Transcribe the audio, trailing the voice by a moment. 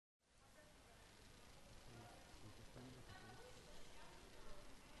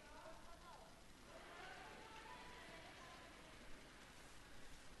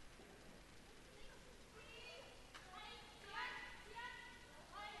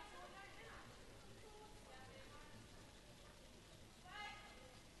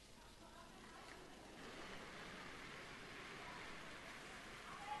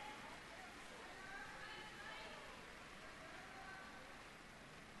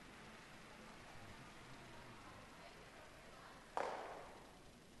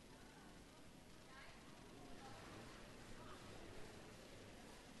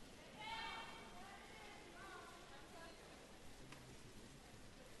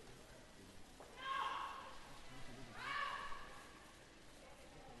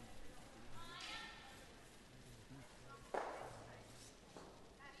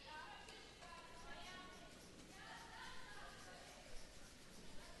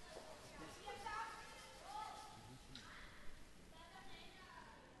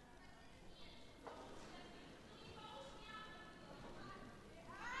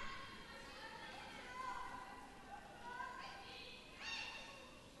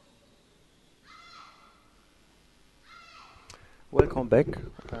Welcome back.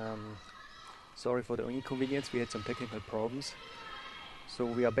 Sorry for the inconvenience, we had some technical problems. So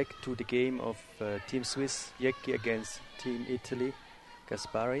we are back to the game of Team Swiss Jäggi against Team Italy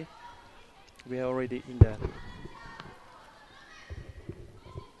Gaspari. We are already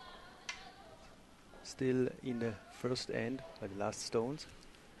still in the first end by the last stones.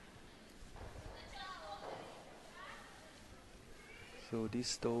 So this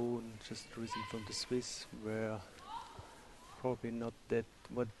stone just risen from the Swiss were probably not that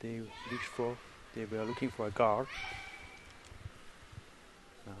what they wished for. They were looking for a guard.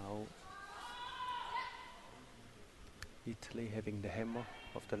 Now Italy, having the hammer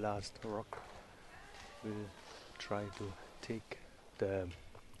of the last rock, will try to take the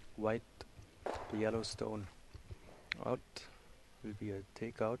yellow stone out. Will be a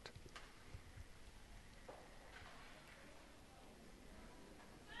takeout.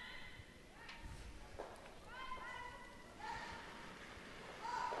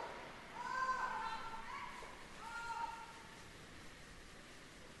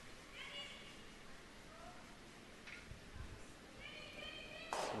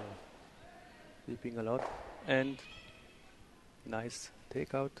 Sleeping a lot and nice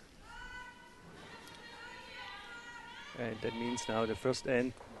takeout, and that means now the first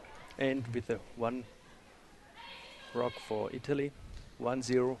end with a 1 rock for Italy,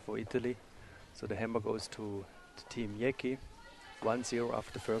 1-0 for Italy. So the hammer goes to the Team Jäggi, 1-0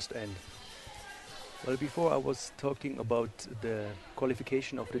 after the first end. Well, before I was talking about the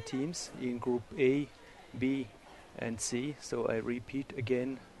qualification of the teams in Group A, B and C, so I repeat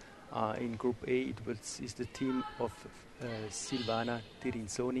again. In Group A, is the team of Silvana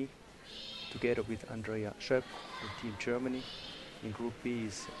Tirinsoni, together with Andrea Schöpp, the Team Germany. In Group B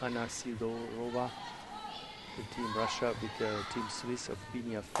is Anna Sidorova, the Team Russia, with the Team Swiss of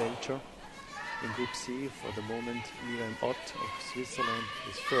Binia Felcher. In Group C, for the moment, Miriam Ott of Switzerland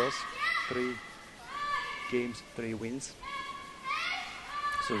is first, 3 games, 3 wins.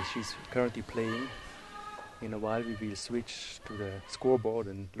 So she's currently playing. In a while we will switch to the scoreboard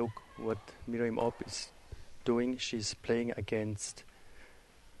and look what Miriam Opp is doing. She's playing against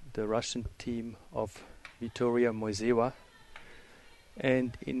the Russian team of Vitoria Moiseeva.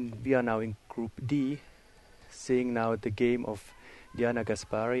 And we are now in Group D, seeing now the game of Diana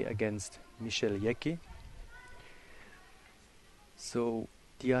Gaspari against Michelle Jäggi. So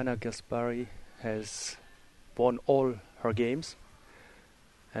Diana Gaspari has won all her games,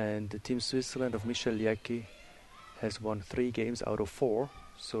 and the Team Switzerland of Michelle Jäggi has won 3 games out of 4,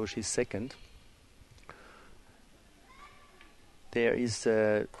 so she's second. There is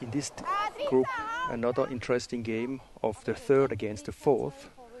in this group another interesting game of the third against the fourth.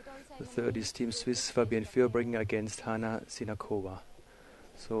 The third is Team Swiss Fabienne Fürbringer against Hanna Sinakova.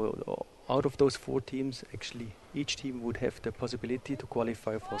 So out of those 4 teams, actually each team would have the possibility to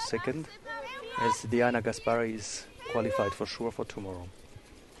qualify for second, as Diana Gaspari is qualified for sure for tomorrow.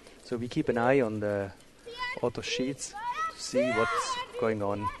 So we keep an eye on the auto sheets to see what's going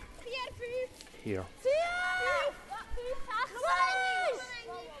on here.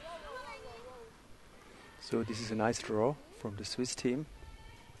 So this is a nice draw from the Swiss team.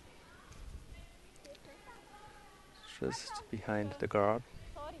 Just behind the guard.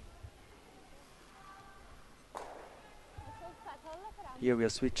 Here we are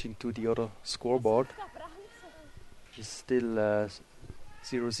switching to the other scoreboard. It's still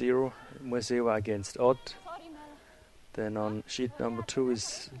 0-0, Moiseeva against Ott. Then on sheet number 2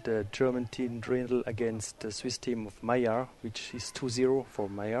 is the German team Drindl against the Swiss team of Maillard, which is 2-0 for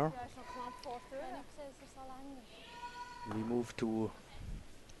Maillard. We move to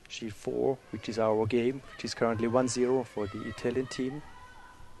sheet 4, which is our game, which is currently 1-0 for the Italian team.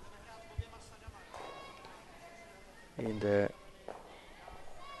 In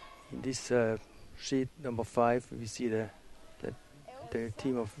this sheet number 5, we see the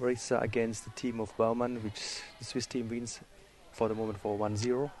team of Rissa against the team of Baumann, which the Swiss team wins for the moment for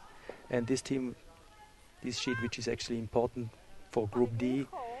 1-0. And this sheet, which is actually important for Group D,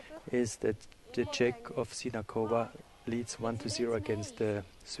 is that the Czech of Sinakova leads 1-0 against the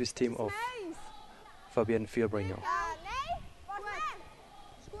Swiss team of Fabienne Fürbringer.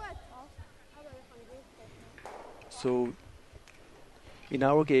 So in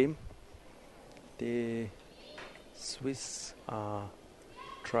our game, the Swiss are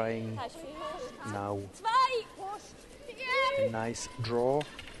trying now a nice draw.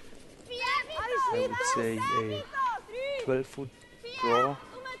 I would say a 12-foot draw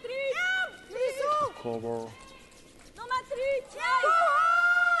to cover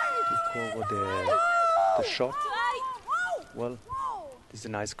the shot. Well, this is a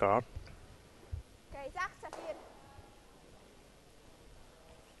nice guard.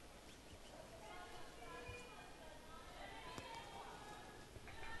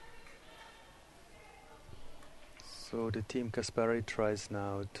 So the team Gaspari tries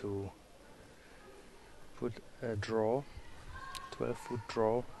now to put a draw, 12-foot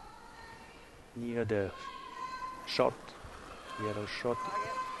draw, near the shot, yellow shot,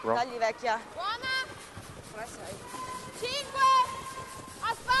 rock. Tagli vecchia. Buona! 3, 6. 5!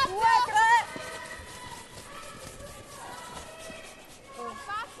 A spazio! 2, 3.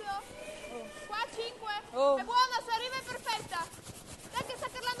 Spazio! Qua 5! Oh. È buona, se arriva è perfetta! Dai che sta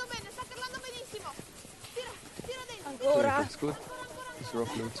curlando bene, sta curlando benissimo! Tira, tira dentro! So it Ancora. looks good. This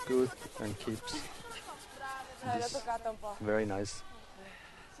rock looks good and keeps L'ho this toccata un po'. very nice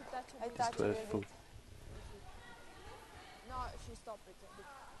Hai this touch, 12 vedi? foot. No, she stopped it.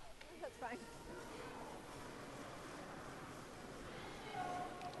 That's fine.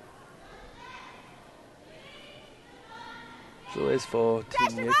 So as for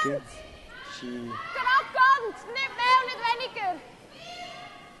Team Jäggi, she Knop komt! Niet meer, niet weniger!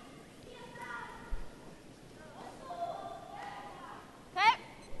 Hey!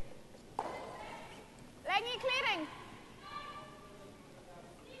 Länge clearing!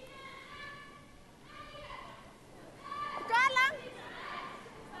 Carla!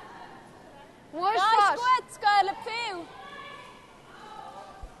 Mooi Ja, pas! is goed, schuilen veel.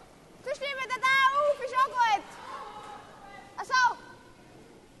 Dus niet met dat oef, is ook goed! Zo!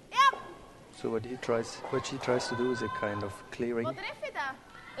 Ja! so what she tries to do is a kind of clearing, Wat tref je daar?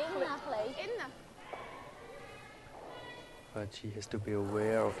 Inna play. Innen. but she has to be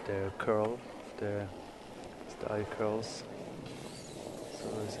aware of the curl, of the style curls. So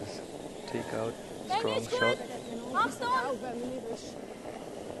this is take out, strong shot. Achtung!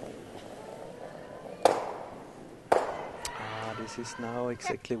 This is now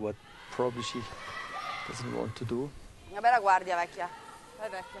exactly what probably she doesn't want to do. Una bella guardia vecchia. Vai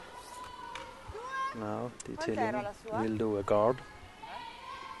vecchia. Now the Quant'era Italian la sua? will do a guard.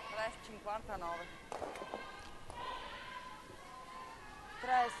 3,59.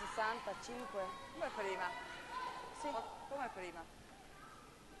 3,65. Come prima? Sì. Come prima?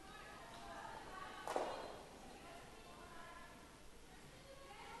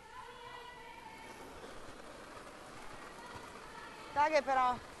 Taghe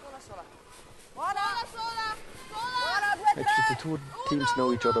però. Sola. Buona! Sola! Buona, 2, 3. Actually, the two teams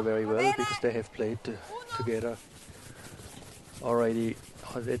know each other very well because they have played together already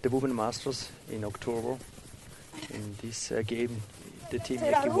at the Women Masters in October. In this game, the team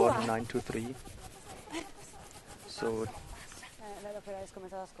Jäggi won 9-3. So Vedo che hai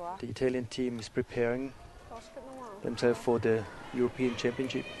scommesso la scuola. the Italian team is preparing themselves for the European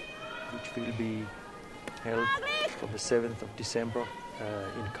Championship, which will be held on the 7th of December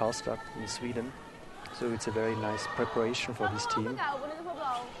in Karlstad in Sweden. So it's a very nice preparation for this team. And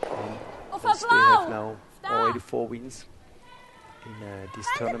Of as een they have blauw! now already 4 wins in this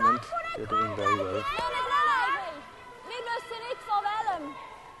tournament, they're doing very well. Wir müssen nicht von Willem.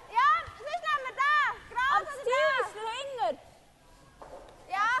 Ja, ze is naar me daar! Aber Graag das dat Ziel ist dahinter.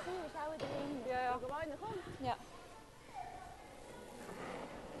 Ja! Das Ziel ist auch dahinter. Ja. Gewoon, kom. Ja.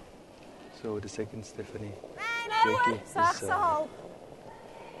 So the second Stephanie Nee, Jäggi is 6,5.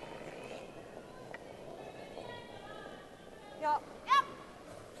 Ja. Ja!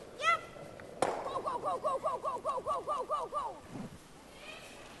 Ja! Go, go, go, go, go, go, go, go, go, go, go!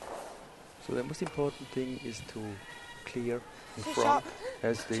 so the most important thing is to clear in Ci front,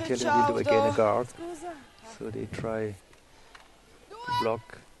 as the Italian will do again a guard. Scusa. So they try to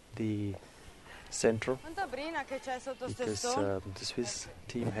block the center Quanta brina che c'è sotto sto because stone. the Swiss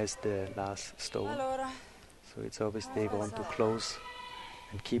team has the last stone. Allora. So it's obvious they want to close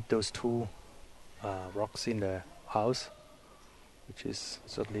and keep those two rocks in the house, which is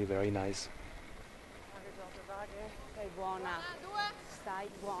certainly very nice. Sei buona. Due! Stai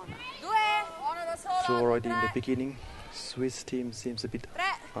buona. Due! Buona da sola! So already in the beginning, Swiss team seems a bit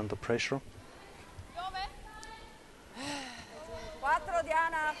under pressure. Dove? 4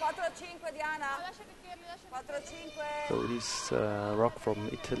 Diana, 4-5 Diana. Lascia che tiri, lascia che 4-5. So this rock from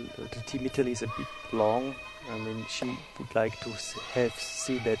Italy, the team Italy is a bit long. I mean, she would like to have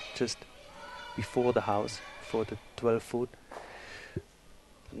seen that just before the house, before the 12 foot.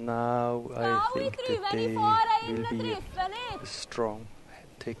 Now I Nou, think die that drie, they wenn ich vorne will innen be treffe, nicht? a strong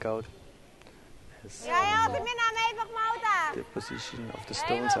takeout. As Ja, ja, die mir nou even mouten! the position of the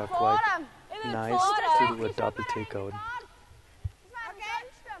stones are quite nice to do a double takeout. Okay.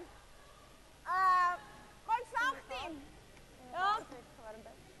 Gewoon 18. Ja.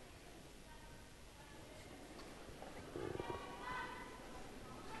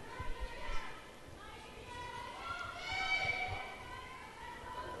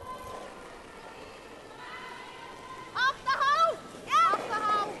 Achterhoofd! Ja!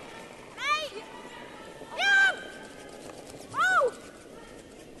 Achterhoofd! Nee! Ja!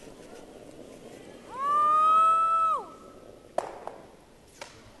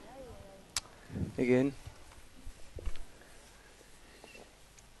 again.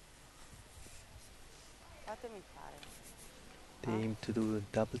 Fatemi fare. They aimed to do a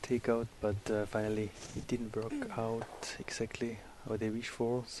double takeout, but finally it didn't work out exactly how they wished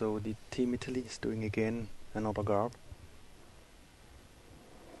for. So the Team Italy is doing again another guard.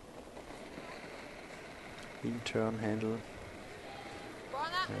 In turn handle.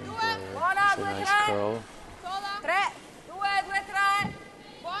 Buona, And due. Buona, it's a 2, nice 3. curl. Sola. 3, 2, 2, 3.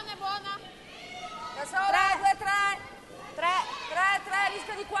 Buona, buona. Da sola. 3, 2, 3. 3, 3, 3, a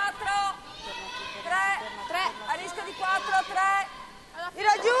rischio di 4. 3, 3, a rischio di 4, 3.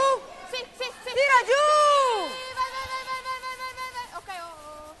 Tira giù. Sì, sì, sì. Tira giù. Vai, vai, vai, vai, vai, vai, vai, vai, vai. Ok,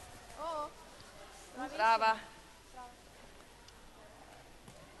 oh, oh. Bravissima. Brava.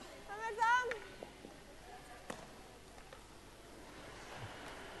 Ramazan.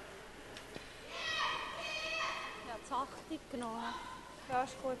 Ja, die Achtung genommen. Ja,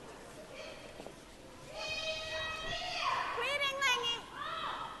 ist gut. Clearing Länge.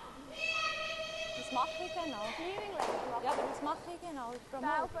 Was mache ich genau? Clearing Länge. Ja, aber was mache ich genau? Ich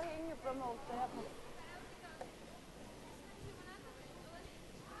promote. Selber hinten promoten. Ja.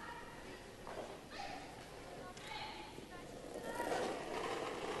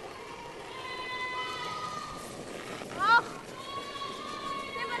 Ach!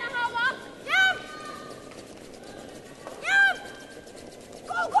 7,5 ab! Ja! Ja!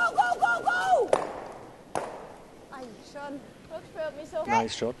 Go, go, go, go, go! Ei, schon. Gut für mich so.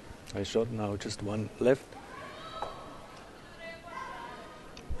 Nice shot. Nice shot. Now just one left.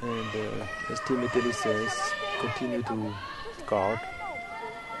 And as Team Italy says, continue to guard.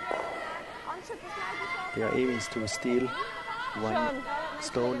 Their aim is to steal one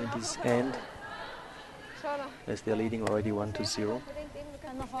stone in this end, as they're leading already 1-0.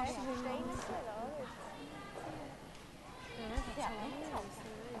 En nog vast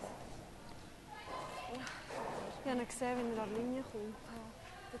Ich habe ihn gesehen, wenn er an die Linie kommt.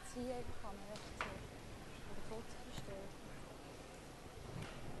 Der Zieher kann man echt sehen. Oder Fotos gestellt.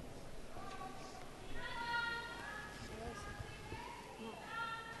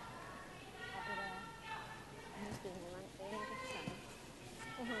 Aber wir sind im Moment weniger zusammen.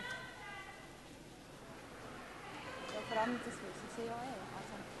 Ja, vor allem das wissen sie ja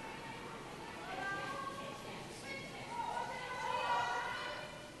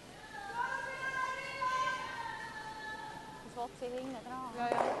Also, das will sie hinten dran. Ja,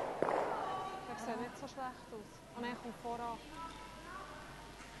 ja. Der sieht nicht so schlecht aus. Und er kommt voran.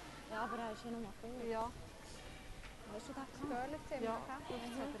 Ja, aber er ist ja nur vor. Ja. Hast du das gehabt? Ja,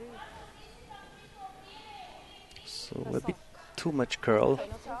 15-3. So a bit too much curl. Wir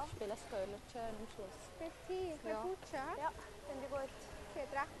können noch drauf spielen, es curlt schön am Schluss. Ja. Ja, finde ich gut. Sie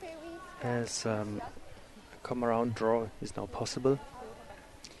hat recht viel Weiß. As a come around draw is now possible.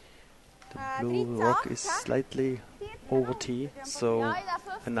 The blue rock is slightly over tee, so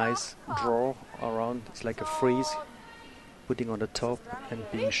a nice draw around. It's like a freeze, putting on the top and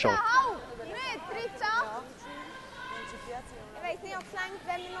being shot. Hau! Nicht, 13. Ich weiss nicht, ob es reicht,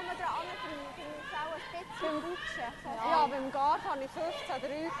 wenn wir nur dran anbringen. Ich finde es auch ein bisschen rutschen. Ja, beim Gar habe ich 15-3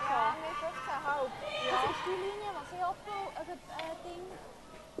 Ja, gehabt. wir 15,5. Das ist die Linie, die sie auch Ding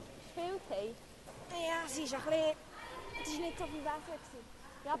gespielt haben. Ja, sie ist ein bisschen... Es war nicht so viel besser.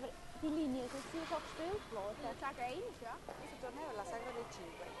 Ja, aber die Linie, das ist schon gespielt worden. Ich würde sagen, eins, ja. Questo torneo è la sagra dei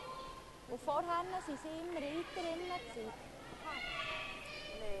 5. Und vorher waren sie immer Reiterinnen. gewesen.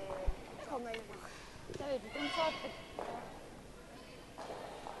 Komm einfach. Da würde ich dann so...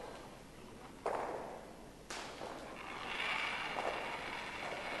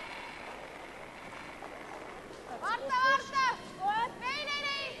 Warte, warte! Gut. Nein, nein,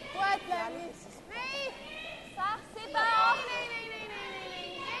 nein! Gut, Lenny. Nein! 6, 7, 8, Nein, nein, nein, nein, nein,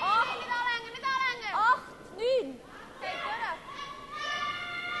 nein. 8, Nicht anlängen, nicht anlängen! 8, 9. Geht durch.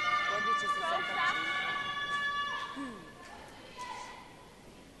 12, 65.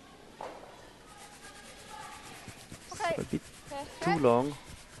 Okay. A bit too long.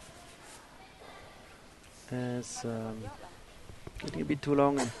 As getting a bit too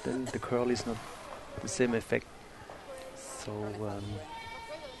long, and then the curl is not the same effect. So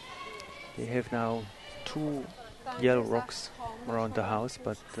they have now 2 yellow rocks around the house,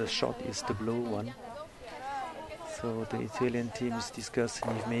 but the shot is the blue one. So the Italian team is discussing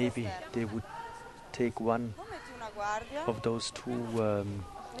if maybe they would take one Tu metti una guardia. of those 2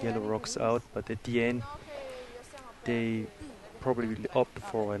 yellow rocks out, but at the end they probably will opt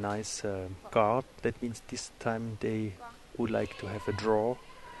for a nice guard. That means this time they would like to have a draw.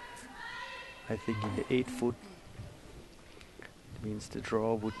 I think in the 8 foot. It means the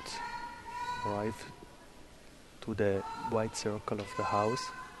draw would arrive to the white circle of the house.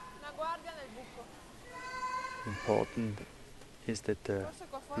 Una guardia nel buco. important is that the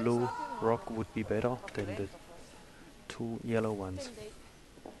blue rock would be better than the two yellow ones.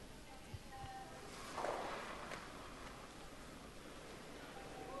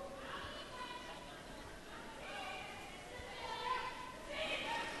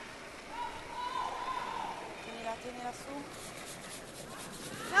 Tienila su.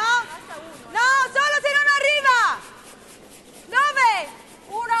 No! No, solo se non arriva! Dove?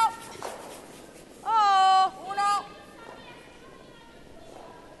 Uno. Oh! Uno.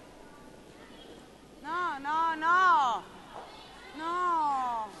 No, no, no.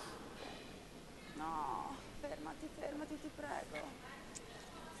 No. No. Fermati, fermati, ti prego.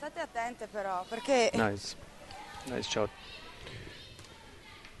 State attente però, perché... Nice. Nice shot.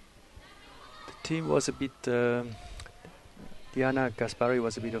 The team was a bit... Diana Gaspari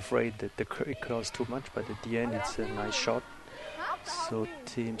was a bit afraid that the creek caused too much, but at the end it's a nice shot. So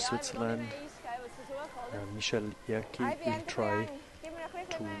Team Switzerland, Michelle Jäggi will try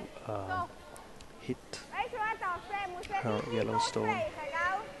to hit her yellow stone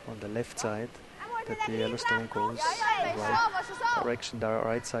on the left side, that the yellow stone goes right direction, the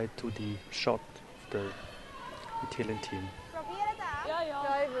right side to the shot of the Italian team.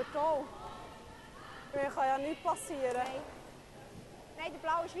 Ja, ik wil go. Mir kann ja nichts passieren. Nein, der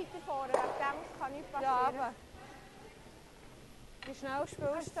Blaue ist weiter vorne, wegen dem kann nichts passieren. Ja, aber. Wie schnell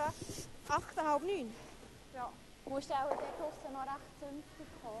spielst du? 8,5, 9. Ja. Du musst auch dort draussen noch recht zünftig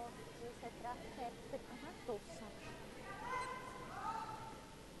kommen. Es hat recht heftig draussen.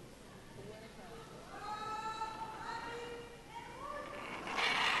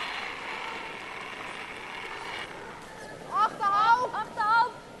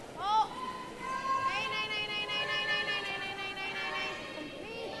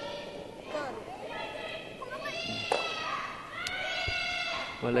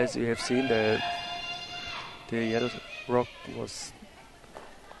 Well, as you have seen, the yellow rock was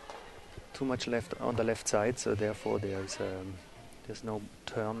too much left on the left side, so therefore there's no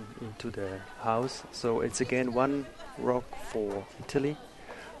turn into the house. So it's again one rock for Italy.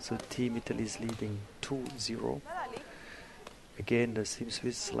 So Team Italy is leading 2-0. Again, the Team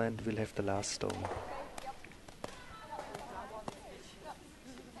Switzerland will have the last stone.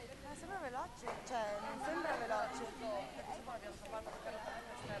 Sembra veloce, cioè non sembra veloce.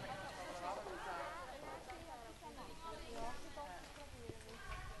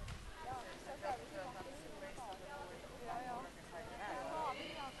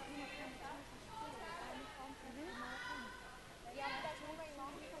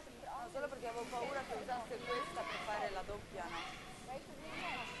 Solo perché avevo paura che usasse questa per fare la doppia, no?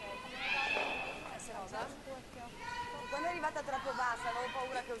 Se no, quando è arrivata troppo bassa avevo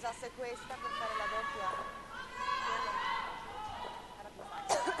paura che usasse questa per fare la doppia. Era più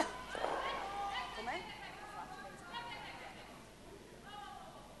facile. Com'è?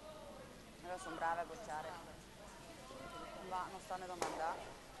 Allora sono brave a bocciare. Non stanno a domandare.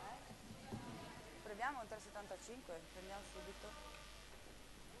 Proviamo un 375, prendiamo subito.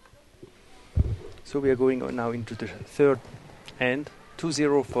 So we are going on now into the third end.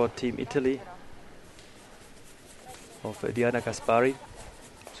 2-0 for Team Italy of Diana Gaspari.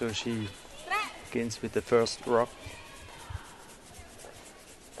 So she begins with the first rock.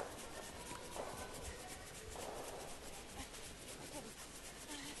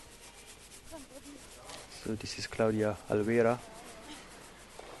 So this is Claudia Alvera.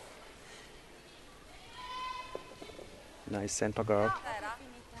 Nice center guard.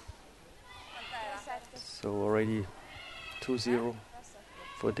 So already 2-0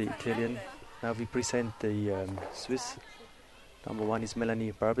 for the Italian. Now we present the Swiss. Number one is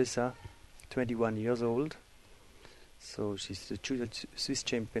Melanie Barbesa, 21 years old. So she's the junior Swiss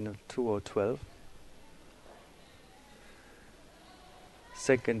champion of 2012.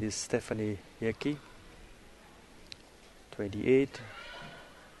 Second is Stephanie Jäggi, 28.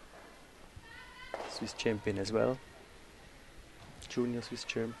 Swiss champion as well. Junior Swiss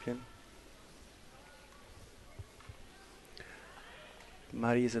champion.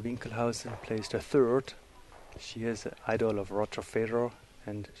 Marisa Winkelhausen placed a third. She is an idol of Roger Federer,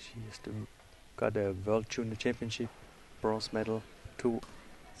 and she has got a World Junior Championship bronze medal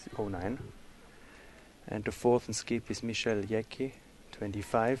 2009. And the fourth in skip is Michelle Jäggi,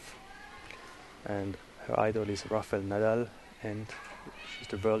 25, and her idol is Rafael Nadal, and she's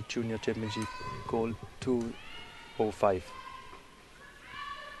the World Junior Championship gold 2005.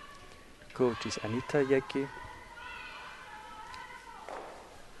 Coach is Anita Jäggi.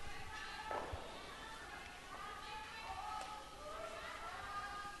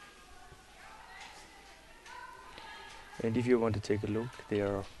 And if you want to take a look, they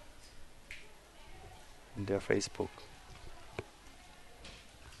are in their Facebook.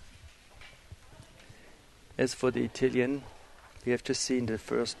 As for the Italian, we have just seen the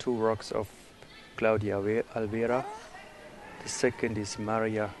first two rocks of Claudia Alvera. The second is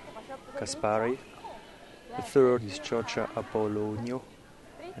Maria Gaspari. The third is Giorgia Apollonio.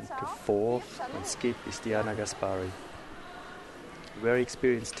 And the fourth on skip is Diana Gaspari. Very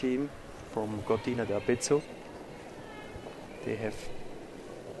experienced team from Cortina d'Ampezzo. They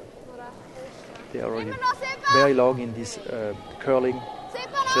are already very long in this curling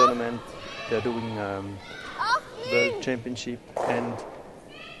tournament. They're doing World Championship, and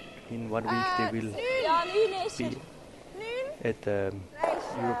in 1 week they will be at the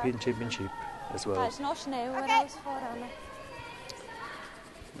European Championship as well.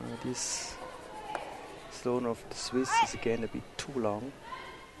 This stone of the Swiss is again a bit too long.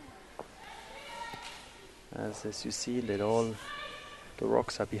 As you see that all the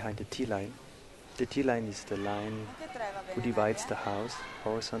rocks are behind the T-line. The T-line is the line who divides the house,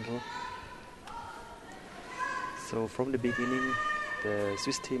 horizontal. So from the beginning the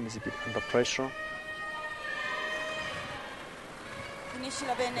Swiss team is a bit under pressure.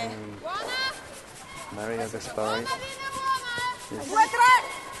 Maria Gaspari is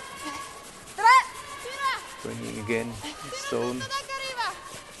bringing again a stone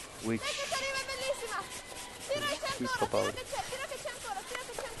which keep about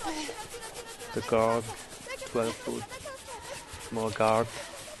the guard, 12 foot more guard.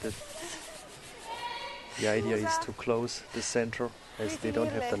 The idea is to close the center as they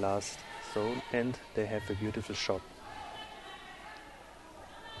don't have the last stone and they have a beautiful shot.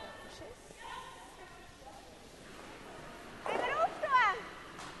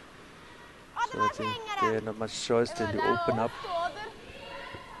 So I think they have not much choice than to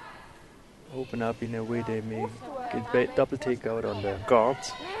open up in a way they may get double take out on the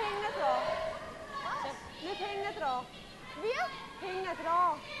guards.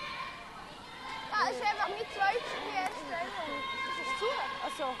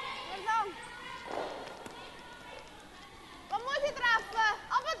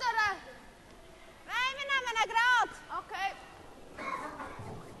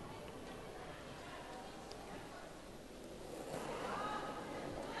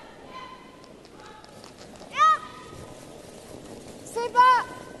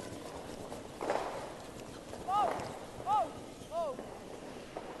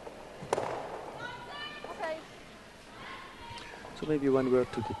 So maybe one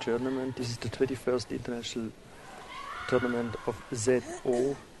word to the tournament. This is the 21st International Tournament of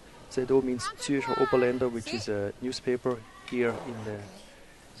ZO. ZO means Zürcher Oberländer, which is a newspaper here in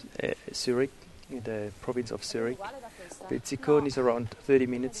the Zurich, in the province of Zurich. Wetzikon is around 30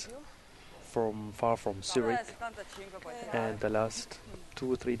 minutes far from Zurich, and the last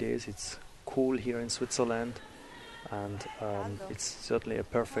 2 or 3 days it's cool here in Switzerland, and it's certainly a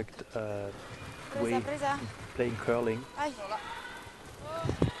perfect way of playing curling.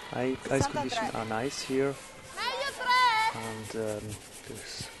 Ice conditions are nice here, and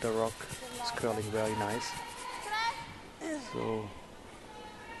the rock is curling very nice. So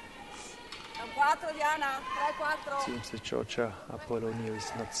it seems that Giorgia Apollonio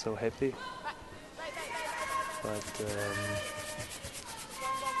is not so happy, but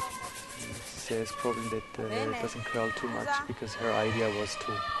says probably that it doesn't curl too much because her idea was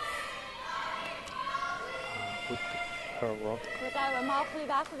to put her rock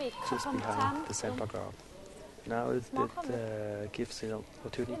just behind the center guard. Now that gives an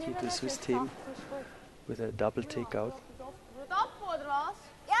opportunity to the Swiss team with a double takeout.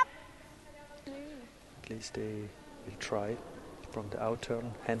 At least they will try from the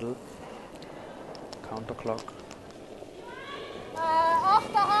outturn handle, counter clock.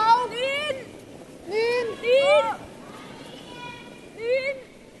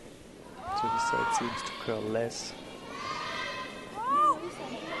 So this side seems to curl less.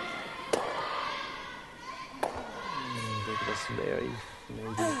 It was very,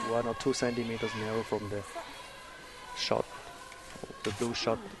 maybe 1 or 2 centimeters narrow from the shot, the blue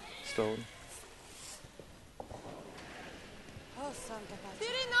shot stone.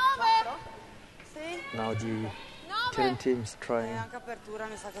 Now the Italian team is trying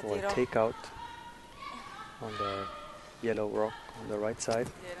for a takeout on the yellow rock on the right side.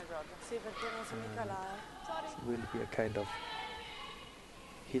 It will be a kind of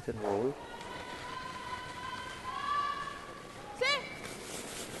hit and roll.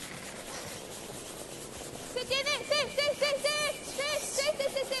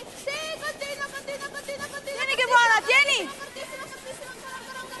 Tieni che buona, tieni!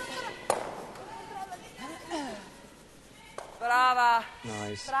 Brava!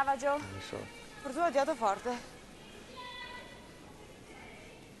 Nice. Brava Joe. Nice shot. Fortuna ha tirato forte.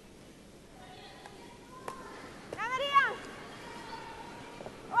 Ja, Maria!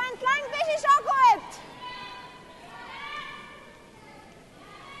 Oh, ein klein bisschen schon gut!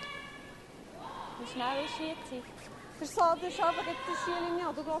 Wie schnell ist jetzt? Das ist einfach jetzt die Ziellinie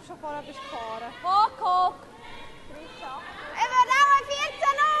an. Du glaubst schon vorher bist du gefahren. Hock! 13, Ich würde auch 13,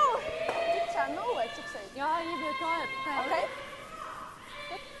 14 noch! 0, hast du gesagt? Ja, ich würde auch. Okay.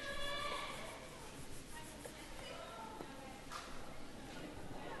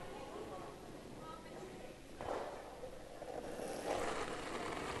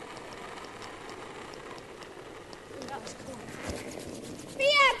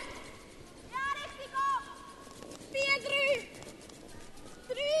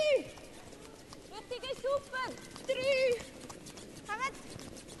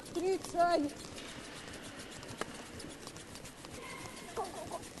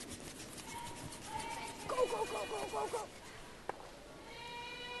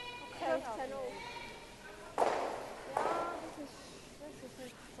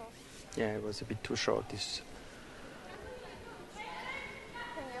 Yeah, it was a bit too short. This.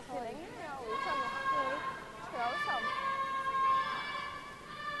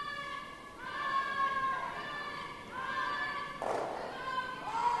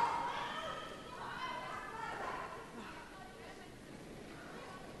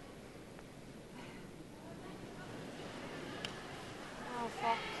 Oh,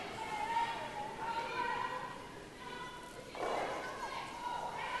 fuck.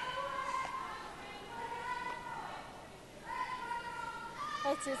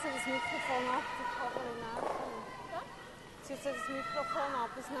 Jetzt zieht sie das Mikrofon ab, das kann aber nicht nerven. Jetzt zieht sie das Mikrofon ab,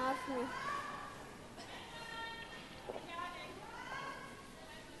 das nervt mich.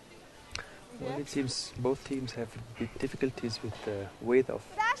 Well, it seems both teams have a bit difficulties with the weight of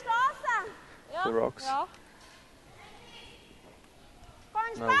Da stoßen! the rocks. Ja.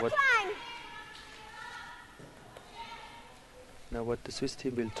 Komm, Now what? Spacklein! Now what the Swiss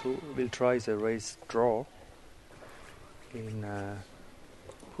team will try is a race draw in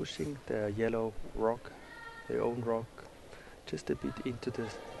pushing the yellow rock, their own rock, just a bit into the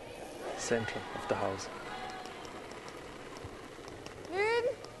center of the house. 9, 8,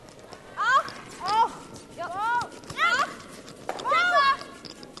 8, ja. 8, 7,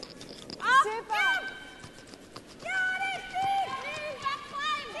 8, 7. Ja, richtig! 9,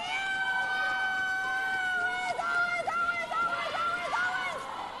 Spacklein!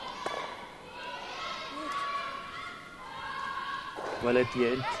 Ja! Well, at the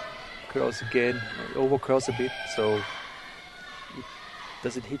end, cross again, overcross a bit, so it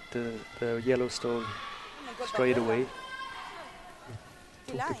doesn't hit the yellow stone straight away.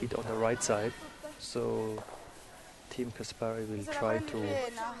 It took a bit on the right side, so Team Gaspari will try to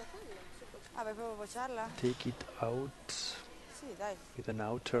Vuoi proprio bocciarla? take it out Sì, dai. with an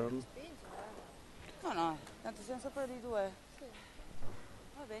out turn. No, no, tanto siamo sopra di 2.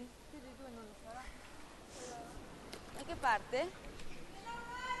 Va bene. Più di 2 non lo farà. Da che parte?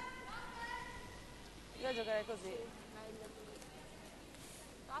 Io giocherei così.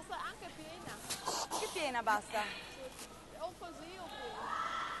 Basta anche piena. Che piena basta. O così oppure.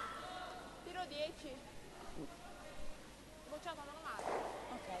 Tiro 10. Bocciata normale.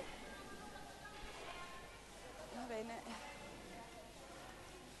 Ok. Va bene.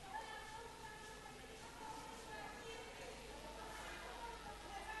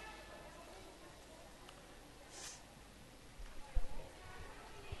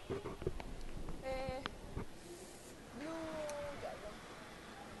 Blu giallo.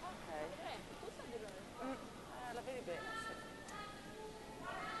 Ok. Tu sai dirlo. La vedi bene, sì.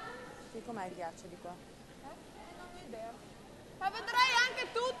 Sì, com'è il ghiaccio di qua? Non ho idea. La vedrai anche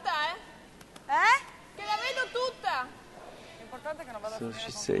tutta, Eh? Che la vedo tutta. L'importante è che non vada a So finire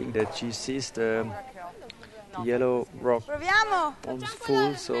she's con saying that she sees the quella che ho. yellow rock Proviamo! almost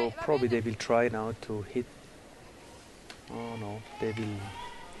full, so probably they will try now to hit. Oh no, they will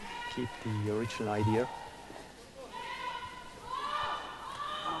keep the original idea.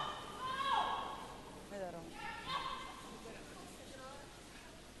 Vedi Roma.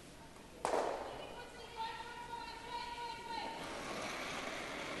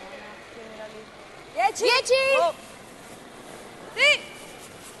 Tienila lì. 10! Oh. Sì!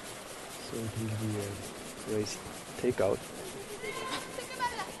 So it will be a race takeout.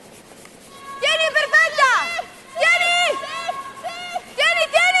 Tieni, perfetta! Tieni!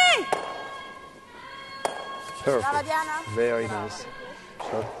 Tieni! Brava Perfect. Diana. Very nice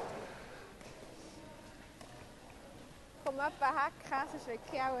shot. Komm etwa hacken, sonst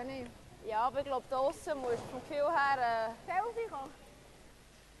wirklich auch nicht. Ja, aber ich glaube, draussen musst du vom Gefühl her Felsi kommen.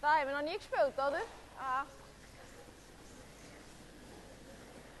 Da haben wir noch nie gespielt, oder? Ah.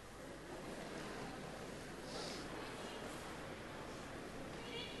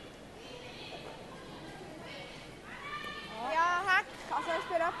 Ja, Heck. Also ich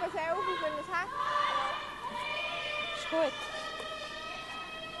bin etwa selber für ein Heck. Ist gut.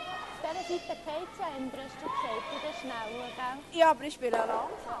 Auf dieser Seite geht es ja immer, hast du gesagt, bei den Schnellen, gell? Ja, aber ich spiele langsam.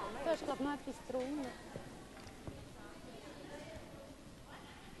 Du hast, glaube ich, noch etwas drunter.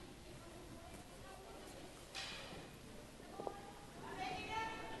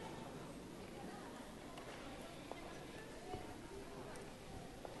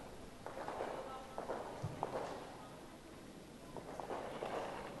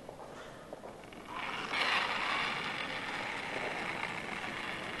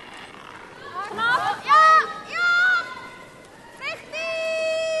 Knapp. Ja! Ja!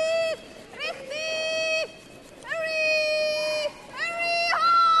 Richtig! Richtig! Hurry! Hurry!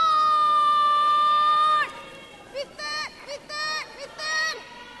 Hard! Bitte! Bitte! Bitte!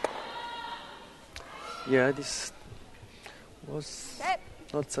 Yeah, this was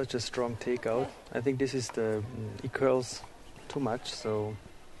not such a strong takeout. I think this is the it curls too much, so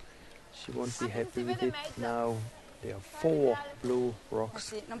she won't be happy with it. Now there are 4 blue rocks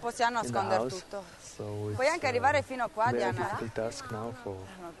Sì, non possiamo in the nascondere house, tutto. so Puoi anche arrivare fino a qua, very Diana. difficult task now for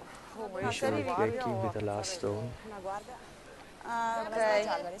Gaspari-Jäggi Gaspari-Jäggi with the last stone. Ma guarda. Ah, ok.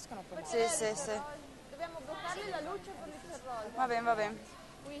 Sì, sì, sì. Dobbiamo bloccargli la luce per il ferrollo. Va bene, va bene.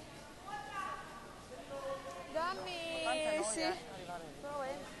 Dammi... Sì.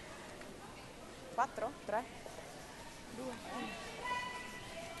 4? 3?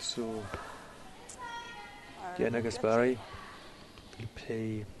 So Diana Gaspari will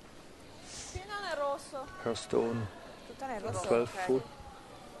play Fino nel rosso. her stone Tutta nel at rosso. 12 ok. foot,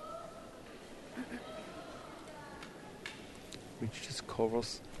 which just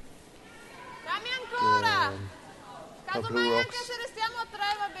covers Dammi the ancora! her blue Casomai anche rocks se restiamo a 3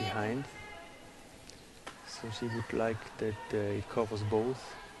 va bene. behind. So she would like that it covers both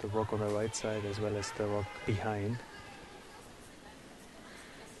the rock on the right side as well as the rock behind.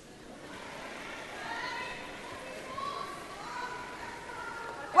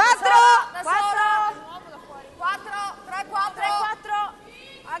 Da 4! sola! 4, 3, 4.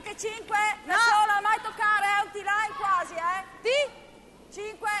 Anche 5. Da sola, mai toccare, è un T-line quasi, T.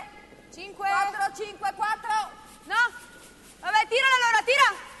 5. 4, 5, 4. No. Vabbè, tirala allora,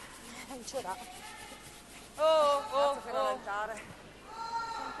 tira. Non ce l'ha. Oh. Per rallentare.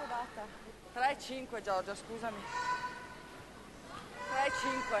 3, 5, Giorgio, scusami. 3,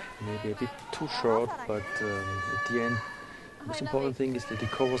 5. Maybe a bit too short, but at the end, the most important thing is that it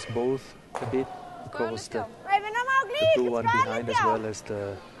covers both a bit. It covers the Wollen wir nochmal gleich? blue one behind as well as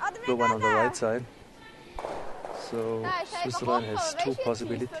the blue one on the right side. So Switzerland has 2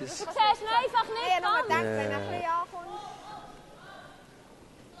 possibilities. Du siehst ihn einfach Nee, nicht noch mal ganz. denken, wenn er ein bisschen ankommt.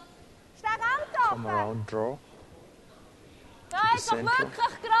 Steig Come Auto! around, draw. Da ist doch Center.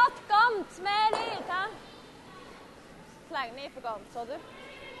 wirklich gerade ganz, mehr nicht, hä? Das reicht nicht für ganz, oder?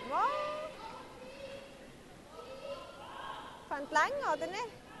 Könnte länger, oder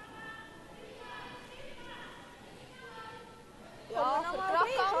nicht? Ja, für gerade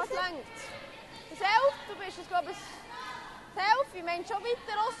ganz längt. Das 11, du bist es, glaube ich, das 11, ich meine schon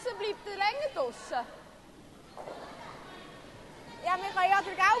weiter draussen, bleibt der länger draussen. Ja, wir können ja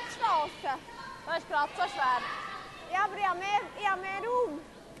den Gelbstrasse. Das ist gerade so schwer. Ja, aber ich habe mehr Raum.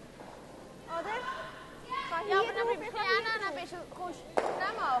 Oder? Ja, aber dann bleibst du hin, dann kommst du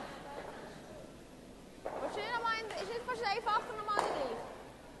schnell mal. Willst du nicht nochmal ist nicht fast einfacher nochmal gleich?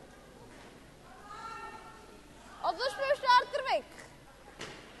 Oder du spielst Starter weg.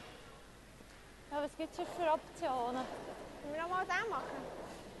 Ja, was gibt es für Optionen? Wollen wir nochmal den machen?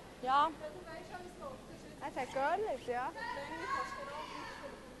 Ja, Es hat Görlers, ja.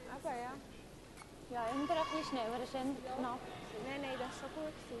 Aber ja. ja, immer ein bisschen schneller, ist eher knapp. Nein, das war schon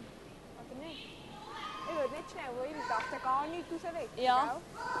gut. Oder nicht? Ich würde nicht schnell, weil ich darf da gar nichts rauswickeln. Ja.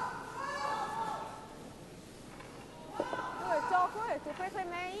 Gut, so gut. Du kannst ein bisschen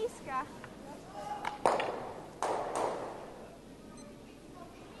mehr Eis geben.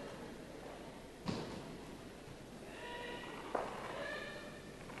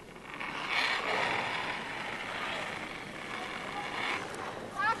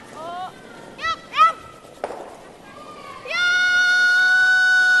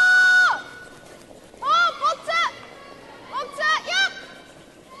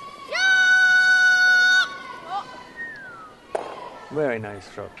 Very nice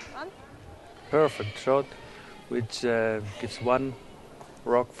shot. Perfect shot, which gives 1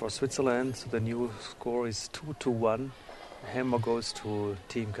 rock for Switzerland. So the new score is 2-1 The hammer goes to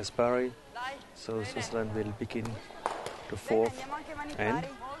Team Gaspari. So Switzerland will begin the fourth end.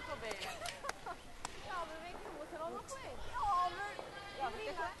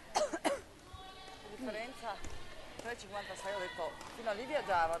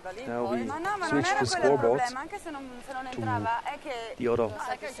 Now we switch the scoreboards to the other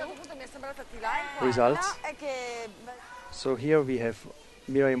results. So here we have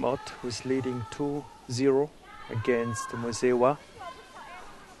Miriam Ott, who is leading 2-0 against Moisewa.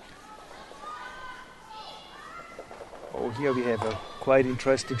 Oh, here we have a quite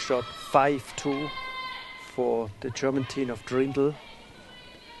interesting shot, 5-2 for the German team of Drindl.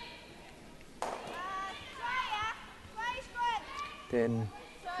 Then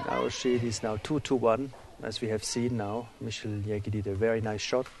our sheet is now 2-1, as we have seen now. Gaspari-Jäggi did a very nice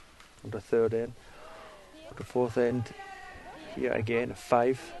shot on the third end. On the fourth end, here again a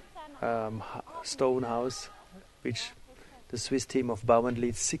 5 stone house, which the Swiss team of Baumann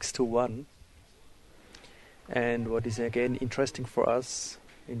leads 6-1. And what is again interesting for us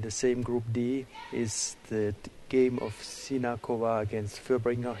in the same group D is the game of Sinakova against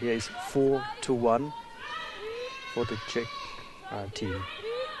Fürbringer. Here is 4-1 for the Czech team.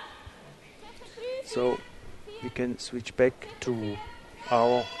 So we can switch back to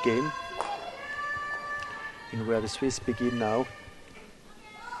our game, in where the Swiss begin now,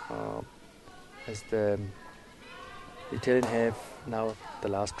 as the Italian have now the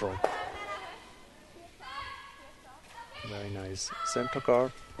last draw. Very nice center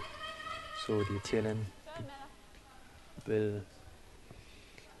guard. So the Italian will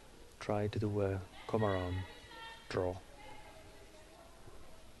try to do a come around draw.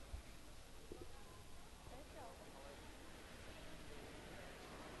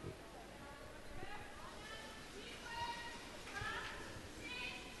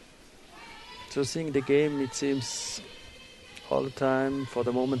 So seeing the game, it seems all the time for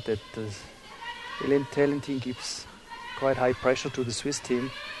the moment that the Italian team gives quite high pressure to the Swiss team.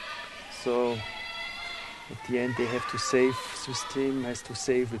 So at the end they have to save, Swiss team has to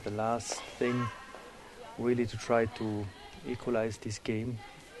save with the last thing, really to try to equalize this game.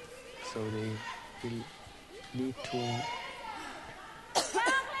 So they will need to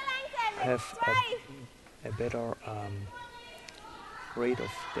have a better rate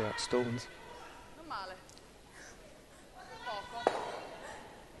of their stones.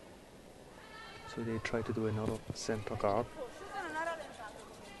 So they try to do another center guard.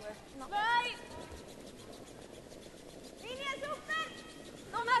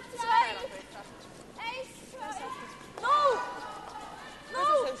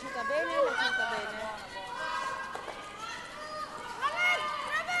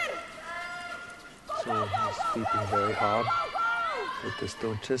 So he's sweeping very hard, but the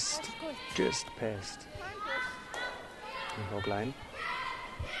stone just passed the hog line.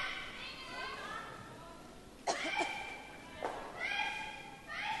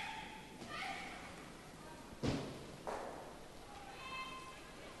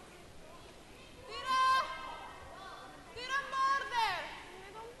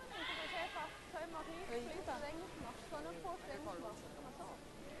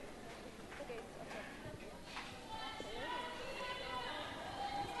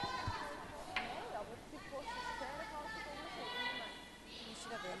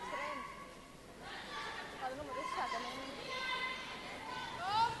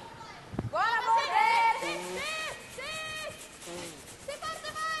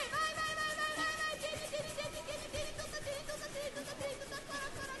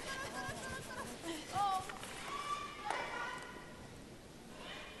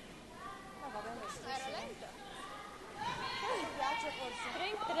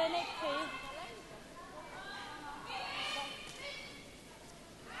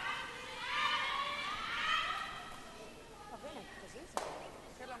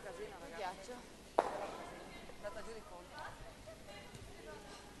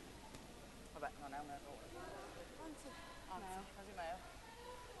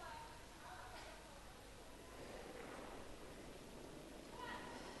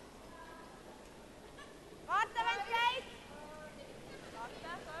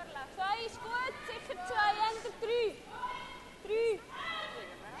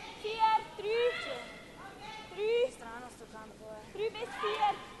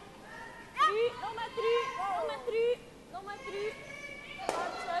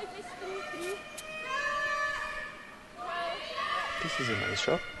 This is a nice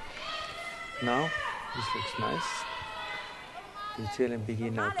shot. Now, this looks nice. The Italian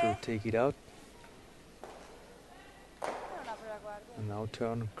begin now to take it out. And now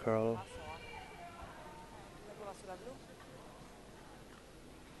turn, curl.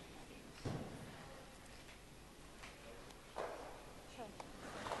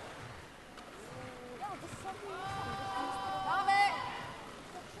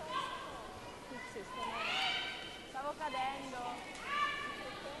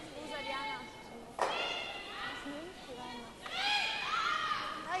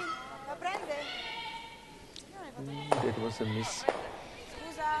 was a miss.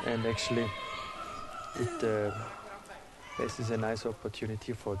 Scusa. And actually, this is a nice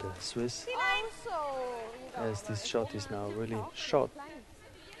opportunity for the Swiss, as this shot is now really shot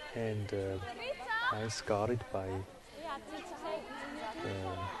and nice guarded by the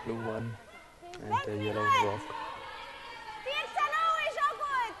blue one and the yellow rock. 14-0 ist auch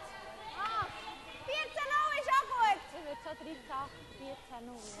gut. 14-0 ist auch gut. Ich würde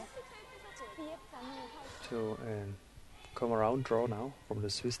so 13, 14-0. To come around draw now from the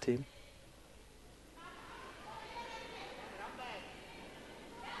Swiss team.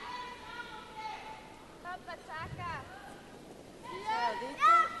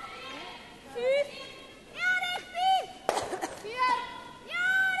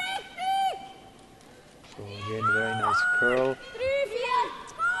 So again, very nice curl.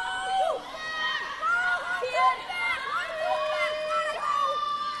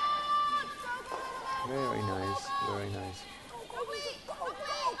 Very nice, very nice.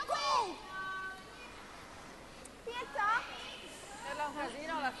 Era un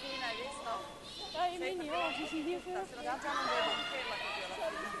casino alla fine, hai visto? Dai, Mini, ci si dice. Non vedo ancora così alla fine.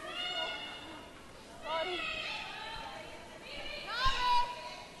 Sorry.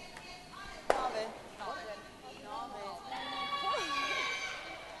 9.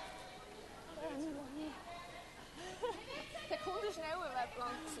 Secondo schneller wäre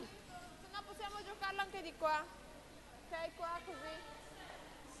Plan gewesen. No, possiamo giocarlo anche di qua. Ok, qua così.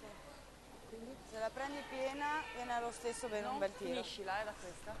 Quindi se la prendi piena viene lo stesso bene un bel tiro. Finiscila da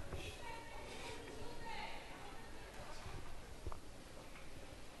questa.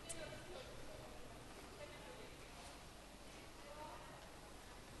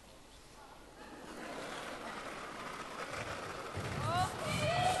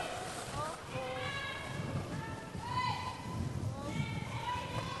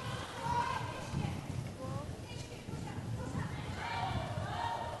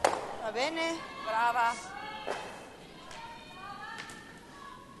 Va bene? Brava.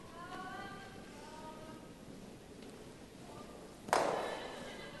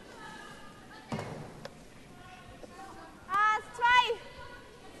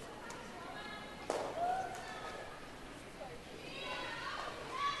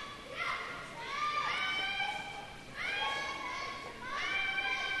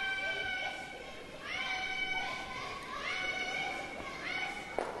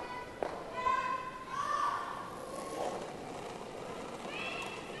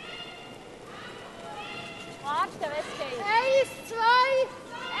 Warte, was geht? 1, 2.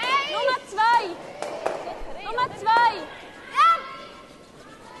 Nummer 2. Nummer 2. Ja!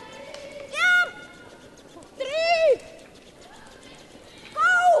 Ja! 3.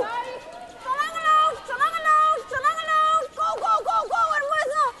 Go! Zolang loopt, zolang loopt, zolang loopt. Go, go, go, go. Er moet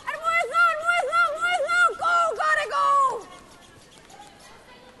nog, er moet nog, er moet nog, er moet nog. Go, gotta go.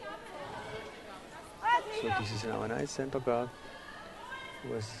 So this is now a nice center guard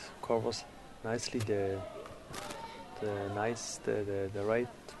who covers nicely the right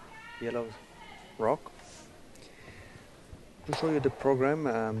yellow rock. To show you the program,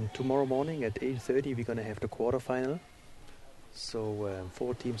 tomorrow morning at 8:30 we're gonna have the quarterfinal. So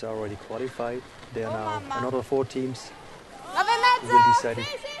 4 teams are already qualified. There are now another 4 teams who will be decided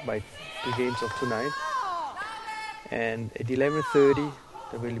by 2 games of tonight. And at 11:30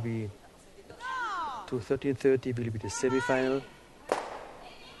 there will be to 13:30 will be the semi-final,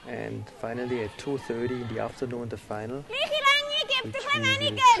 and finally at 2:30 in the afternoon the final, which we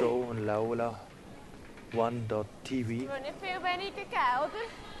will show on Laula1.tv. Wird nicht viel weniger geben, oder?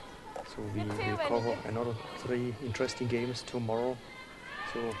 So we will cover another 3 interesting games tomorrow.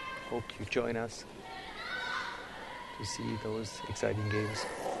 So hope you join us to see those exciting games.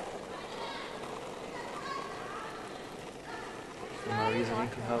 So Marisa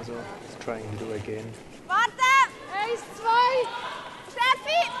Winkelhauser is trying to do again. Warte! 1, 2.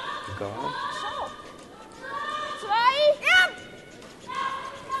 Steffi! The guard. 2. Ja!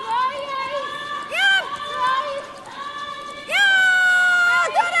 2, 1. Ja! 2. Ja!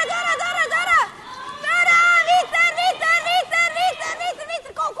 Dora, Dora, Dora, Dora! Dora! Weiter, weiter, weiter, weiter, weiter,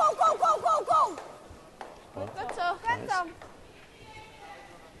 weiter! Go, go, go, go, go, go! Goed zo, goed zo.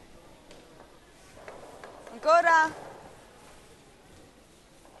 Ancora?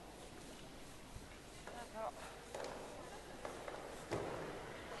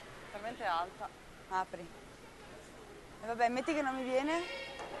 Talmente alta. Apri. E vabbè, metti che non mi viene.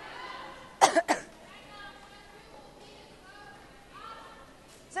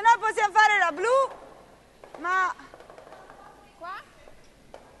 Se no possiamo fare la blu, ma... Qua?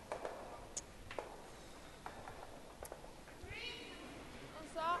 Non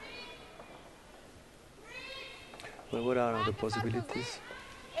so. Well, what are the possibilities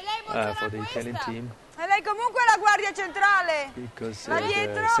E lei butterà for the Italian questa. team? E lei comunque è la guardia centrale. Because Va the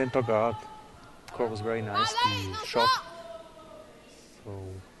dietro. center guard covers very Ma nice lei the non shot. so. So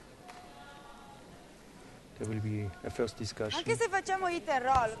there will be a first discussion. Anche se facciamo hit and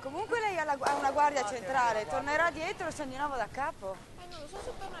roll, comunque lei ha una guardia centrale, tornerà dietro e siamo di nuovo da capo. Non lo so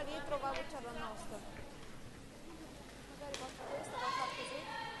se torna dietro o va a buttare la nostra. Magari porta questa, va a far così.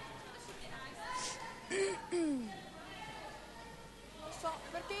 Non so,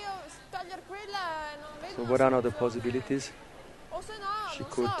 perché io togliere quella non vedo. So una what are the soluzione. possibilities? O se no, She non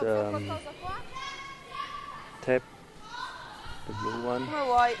could, so, fare qualcosa qua. Tap the blue one. Come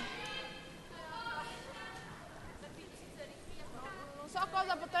vuoi. Non so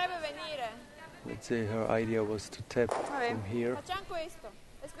cosa potrebbe venire. Let's say her idea was to tap from here. Facciamo questo.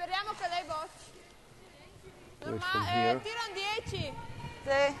 E speriamo che lei bocci. Do it from here. Tirano 10.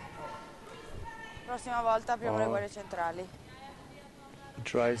 Sì. Prossima volta apriamo le Oh. guardie centrali. He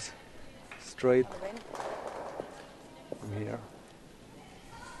tries straight Va bene? from here.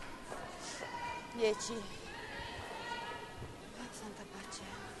 10. Santa pace.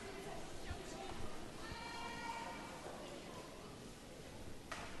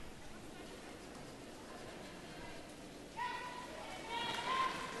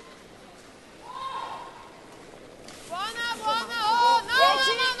 Buona, buona. Oh, no,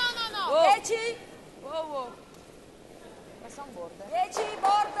 10. no. Oh. 10. Wow. Passa un board. 10,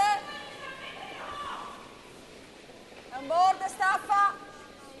 board. È un board, staffa.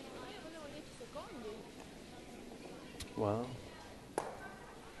 Wow.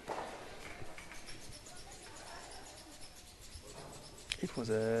 It was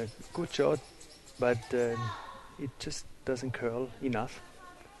a good shot, but it just doesn't curl enough.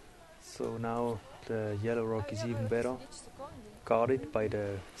 So now the yellow rock is even better, guarded by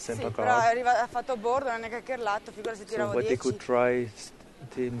the center Sì, però guard. ha fatto board, non è neanche curlato, figura se So tiravo what they 10. could try,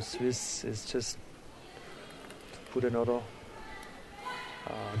 Team Swiss, is just to put another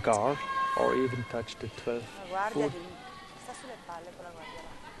guard or even touch the 12 La guardia foot. sta sulle palle quella guardia là.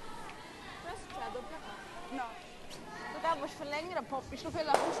 Questo c'è la doppia K. No. Du da musst verlängern, Pop. Ist noch viel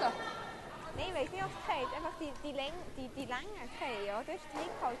raus. Nein, ich weiß nicht, was es geht. Einfach die Länge okay, ja. Du hast die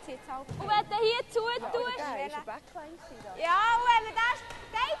Hinkalte jetzt auch. Und wenn du hier zutust. Welche? Backline da. Ja, und wenn man das...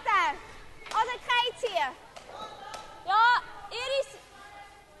 Geht der? Oder geht's hier? Ja, Iris.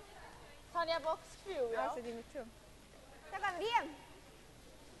 Das habe ich aber auch das Gefühl, ja. Also, die mit schon. Dann gehen wir hier.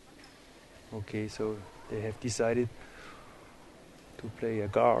 Okay, so they have decided to play a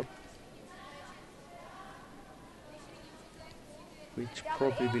guard, which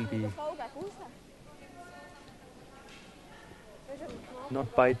probably will be Voll gegen raus.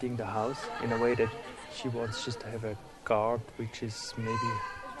 not biting the house in a way that she wants just to have a guard which is maybe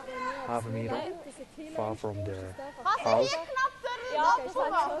half a meter far from the house. Ja, das Ich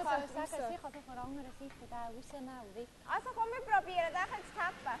habe ich kann sagen, sie kann von der anderen Seite den rausnehmen und weg. Also komm, wir probieren, den kannst du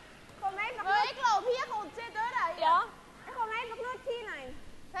tappen. Komm einfach auch. Ich glaube, hier kommt sie durch. Ja. Ich komme einfach nur hinein.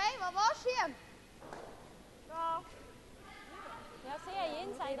 Hey, wo warst du hier? Da. Ja, sie haben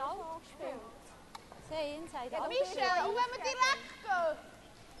Inside Out gespielt. Sie haben Inside Out Michel, und wenn wir direkt gehen?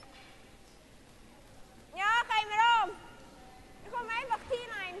 Ja, können wir um. Ich komme einfach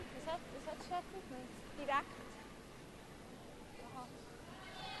hinein. Was hat Steffi gemacht? Direkt.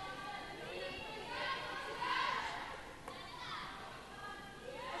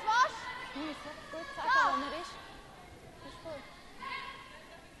 Was warst Ich muss doch gut sagen, wo er ist. Das ist gut.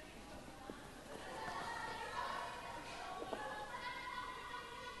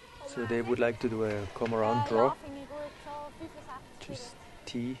 So they would like to do a come around Ja, draw, finde ich gut. So 65. just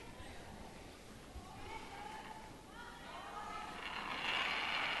tee.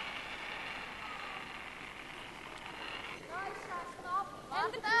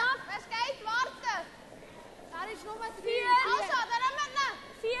 Warte, es geht, warte. Er ist nur 4. Also, dann nehmen wir ihn.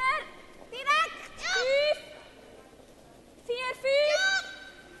 4. Direkt. Ja. 5. 4, 5. Ja.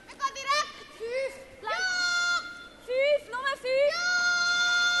 Wir gehen direkt. 5. Ja. 5. Nummer 5. Ja.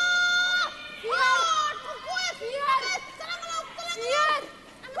 Ja, gut. 4. Jetzt, lang. 4.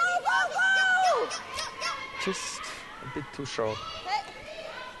 Go, go, go. Ja. Just a bit too short. Hey.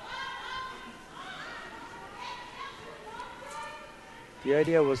 The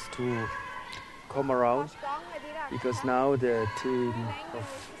idea was to come around because now the team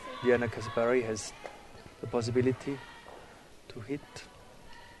of Diana Gaspari has the possibility to hit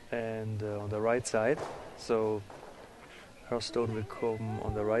and on the right side. So her stone will come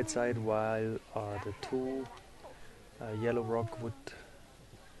on the right side while the two yellow rock would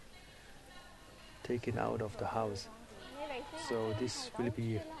taken out of the house. So this will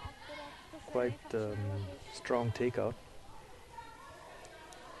be quite strong takeout.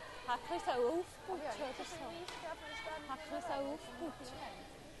 Hat er so aufgeputscht oder so? Hat er so aufgeputscht?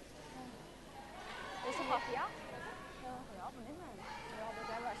 Ist er Kaffee, ja? Ja, aber nicht mehr. Ja, aber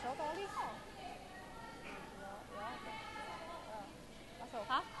der war schon da gekommen. Ja. Also.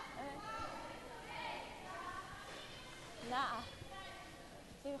 Ha? Nein.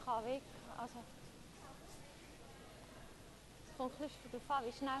 Sie kann weg. Also. Es kommt ein bisschen darauf an,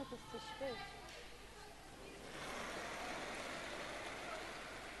 wie schnell das sie spielt.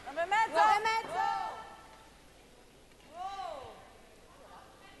 Dame mezzo! Dame mezzo!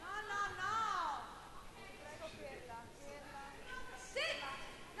 No, no, no! Prego, Pierla. Sì!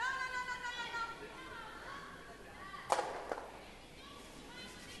 No, no, no, no, no, no, no!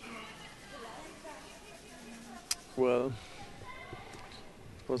 Well,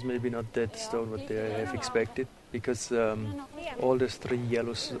 it was maybe not that stone what they have expected, because all the 3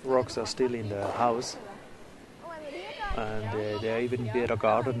 yellow rocks are still in the house, and there are even better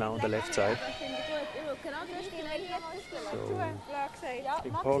guarded now on the left side. So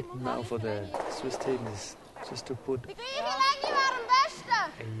important now for the Swiss team is just to put Die Länge war am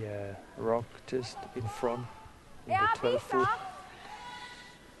besten! a rock just in front in the 12 foot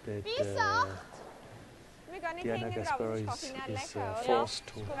that Wir gehen nicht Diana hinten Gaspari drauf, is das kann ich nicht forced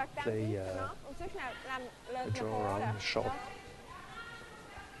to legen. play Und so schnell a lassen wir draw vorne. around shot.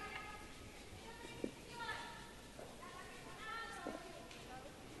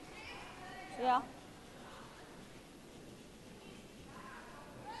 Ja.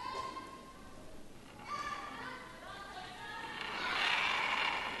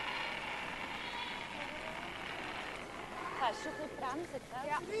 Hast du ein bisschen bremsen, gell?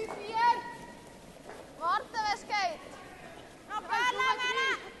 Ja. 3, 4! Warten, wenn es geht! No, parla, Mena!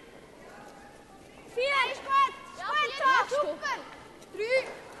 4 ist gut! Ja, 4 wäre super! 3! 4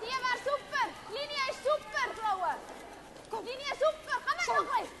 wäre super! Die Linie ist super, Frauen! Die Linie ist super! Komm mit, noch ein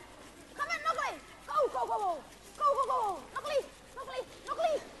bisschen! Komm mit, noch ein bisschen! Go, go, go, go! Go, go, go! Noch ein bisschen! Noch ein bisschen! Noch ein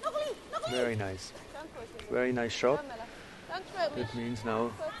bisschen! Noch ein bisschen! Noch ein bisschen! Very nice. Very nice shot. Danke, That means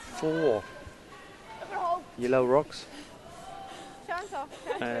now 4 Überhaupt! yellow rocks, Schön so.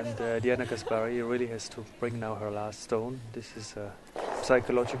 and Diana Gaspari really has to bring now her last stone. This is a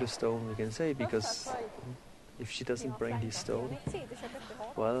psychological stone, we can say, because if she doesn't bring this stone,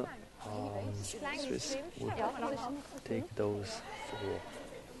 well, Swiss would take those 4.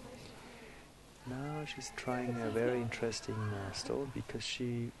 Now she's trying a very interesting stone, because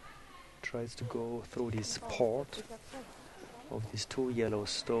she tries to go through this port of these 2 yellow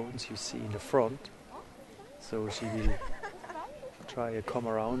stones you see in the front. So she will try a come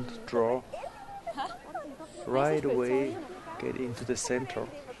around draw right away, get into the center.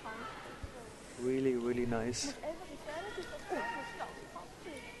 Really, really nice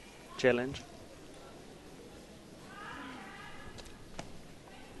challenge.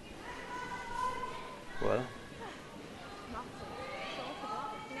 Well,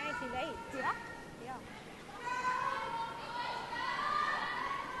 Nein, sie weht. Ja? Ja.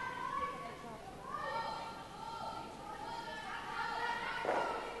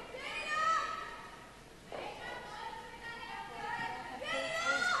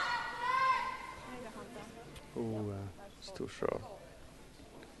 it's too short.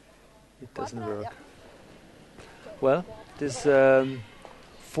 It doesn't work. Well, this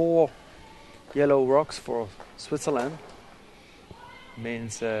 4 yellow rocks for Switzerland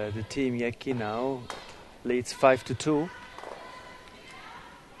means the team Jäggi now leads 5-2.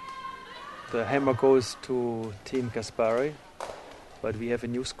 The hammer goes to team Gaspari, but we have a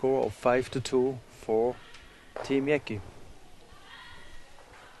new score of 5-2 for team Jäggi.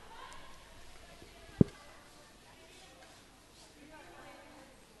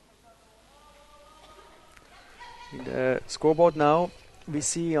 In the scoreboard now, we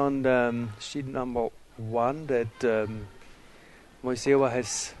see on the sheet number 1 that Moisewa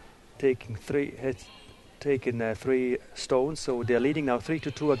has taken 3 stones, so they're leading now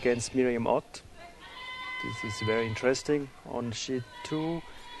 3-2 against Miriam Ott. This is very interesting. On sheet 2,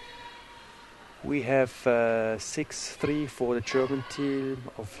 we have 6-3 for the German team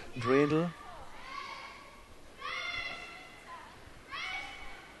of Drendel.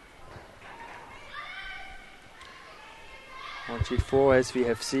 On sheet 4, as we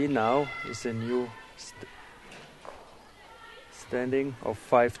have seen now, is a new standing of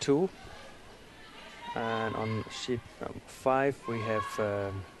 5-2. And on sheet number 5, we have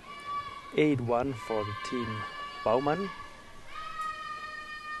 8-1 for the team Baumann.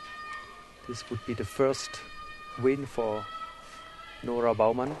 This would be the first win for Nora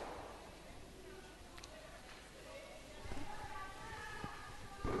Baumann.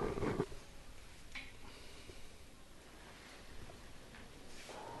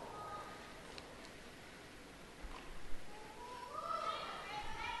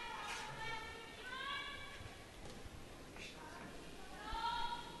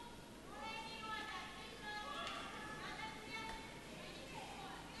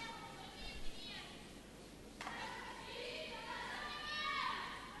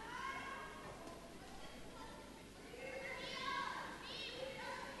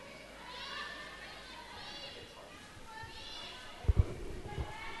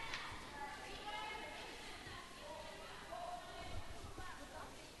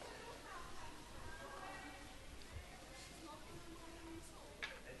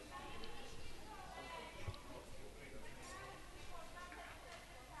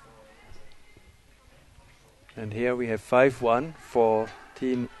 And here we have 5-1 for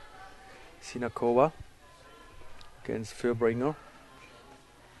Team Sinakova against Fürbringer.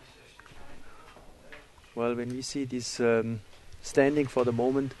 Well, when we see this standing for the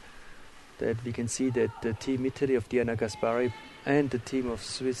moment, that we can see that the Team Italy of Diana Gaspari and the team of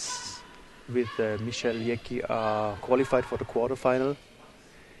Swiss with Gaspari-Jäggi are qualified for the quarterfinal.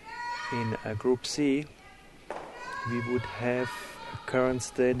 In Group C, we would have a current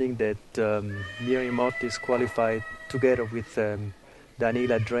standing that Miriam Ott is qualified together with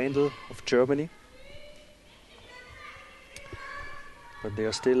Daniela Drendl of Germany. But there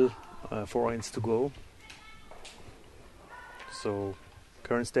are still 4 rounds to go. So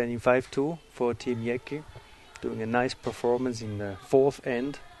current standing 5-2 for Team Jäggi, doing a nice performance in the 4th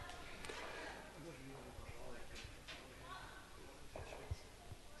end.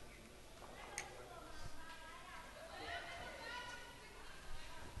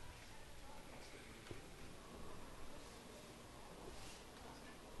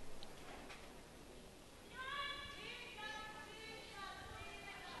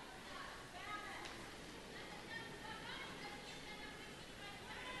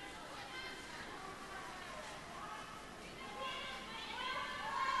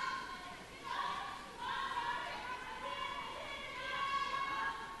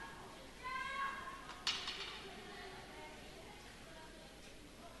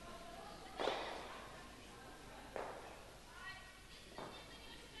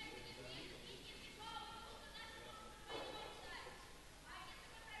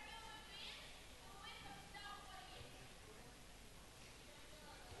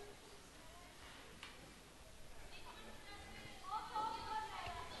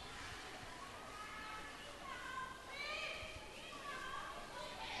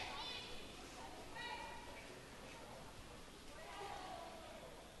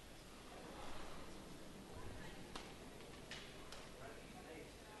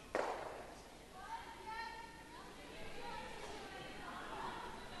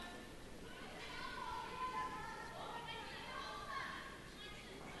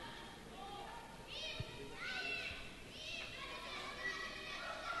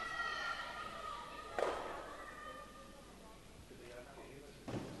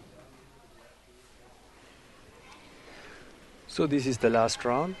 So this is the last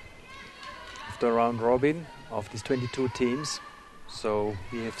round of the round robin of these 22 teams. So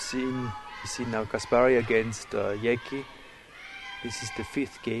we see now Gaspari against Jäggi. This is the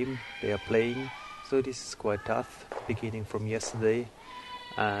 5th game they are playing. So this is quite tough, beginning from yesterday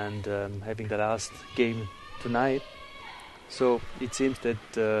and having the last game tonight. So it seems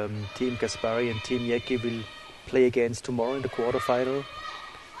that Team Gaspari and Team Jäggi will play against tomorrow in the quarterfinal.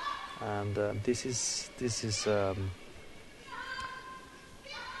 And this is a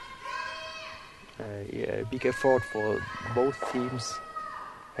big effort for both teams,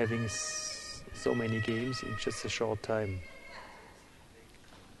 having so many games in just a short time.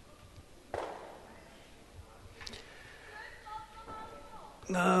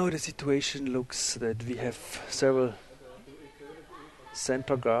 Now the situation looks that we have several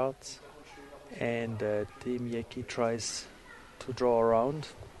center guards, and Team Jäggi tries to draw around,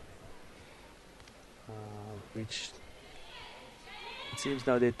 which it seems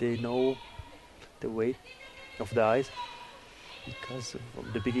now that they know the weight of the ice, because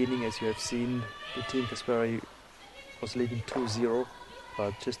from the beginning, as you have seen, the Team Gaspari was leading 2-0,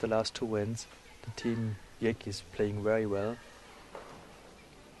 but just the last 2 ends, the Team Jäggi is playing very well.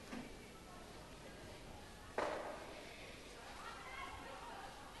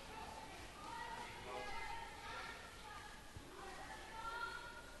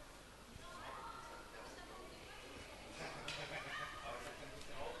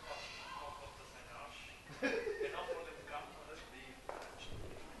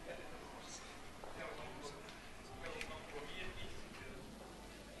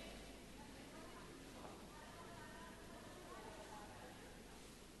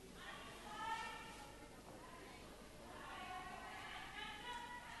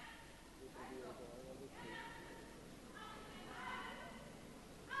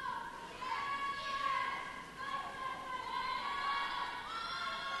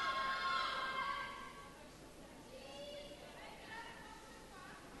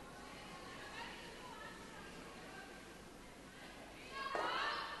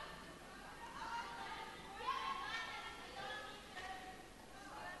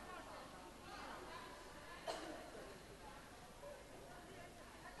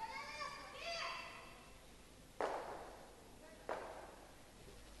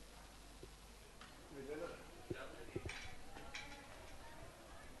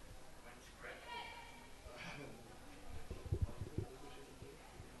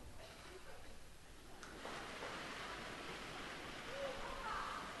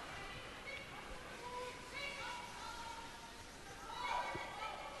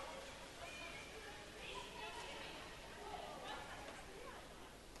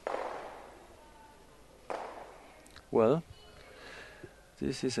 Well,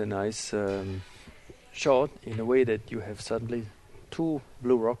 this is a nice shot in a way that you have suddenly 2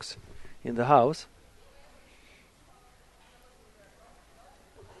 blue rocks in the house.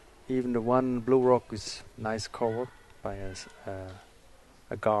 Even the one blue rock is nice covered by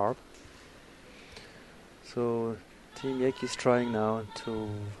a guard. So Team Jäggi is trying now to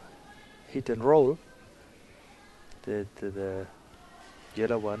hit and roll. The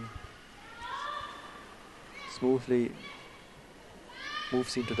yellow one smoothly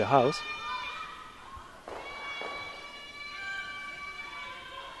moves into the house.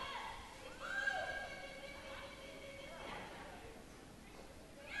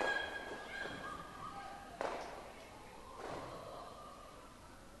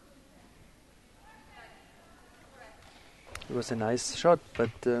 It was a nice shot,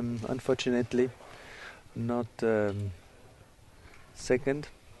 but unfortunately not second.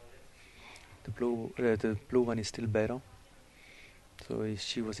 The blue one is still better. So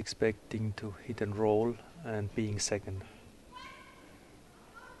she was expecting to hit and roll and being second.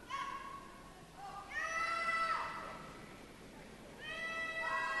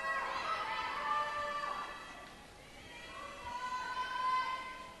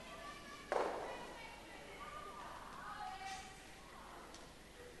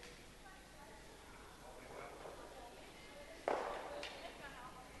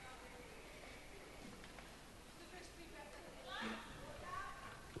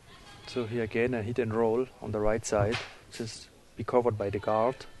 So here again a hit and roll on the right side, just be covered by the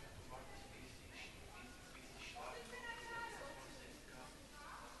guard.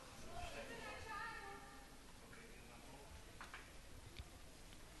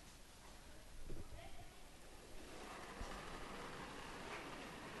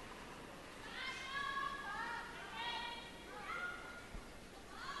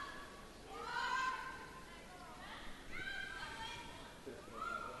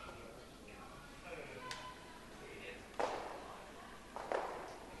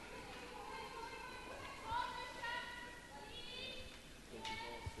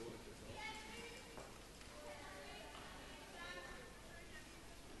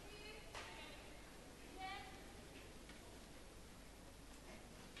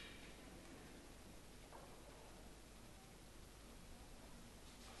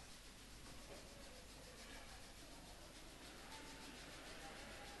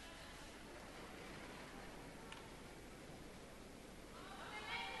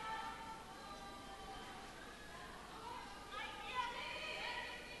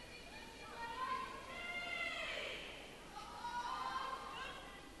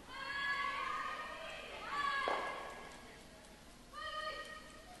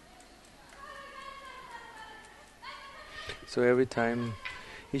 So every time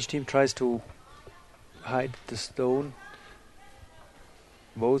each team tries to hide the stone,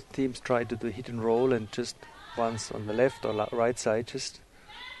 both teams try to do hit and roll, and just once on the left or right side, just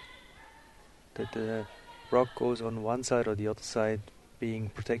that the rock goes on one side or the other side, being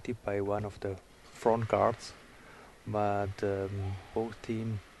protected by one of the front guards. But both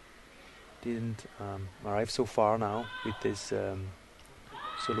teams didn't arrive so far now with this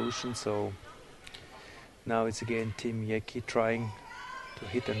solution. So now it's again Team Jäggi trying to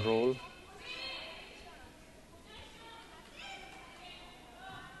hit and roll.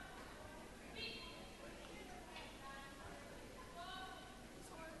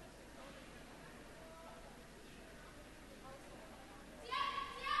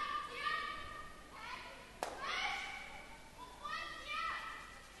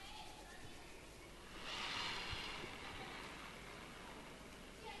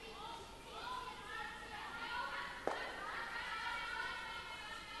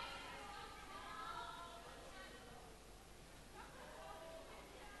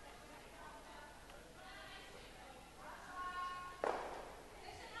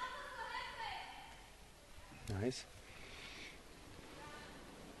 Nice.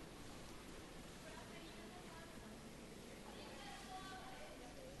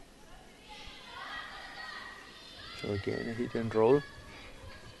 So again a hit and roll.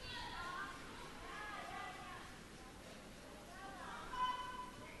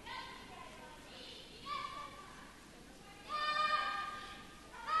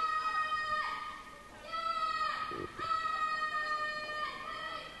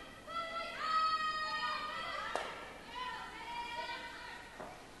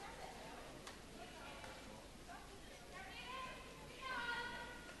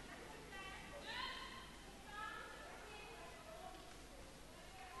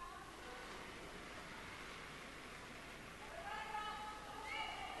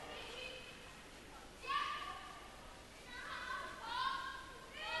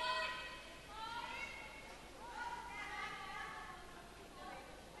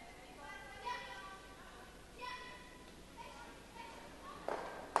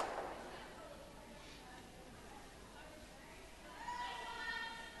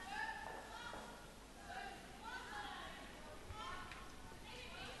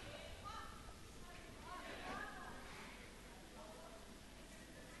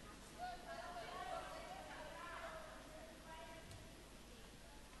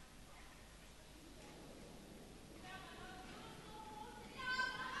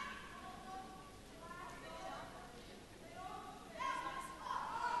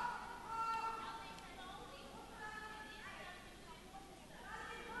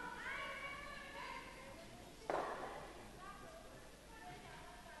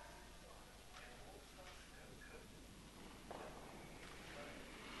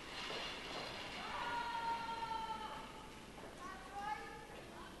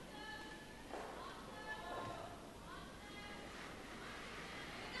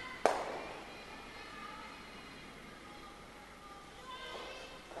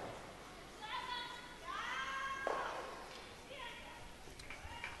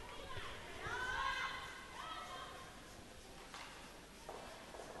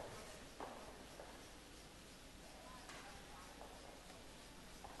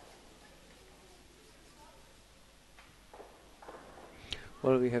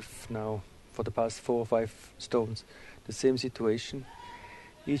 Well, we have now, for the past 4 or 5 stones, the same situation.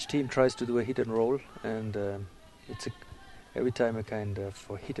 Each team tries to do a hit and roll, and it's every time a kind of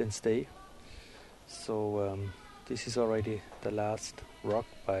a hit and stay. So this is already the last rock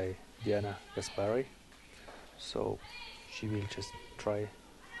by Diana Gaspari. So she will just try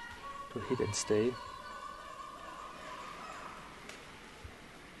to hit and stay.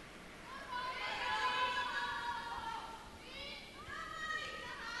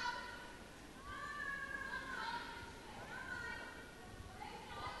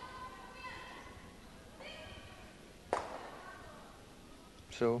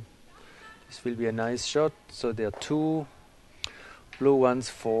 So this will be a nice shot. So there are 2 blue ones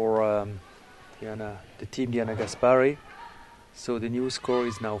for the team Diana Gaspari. So the new score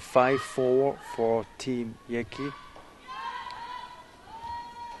is now 5-4 for Team Jäggi.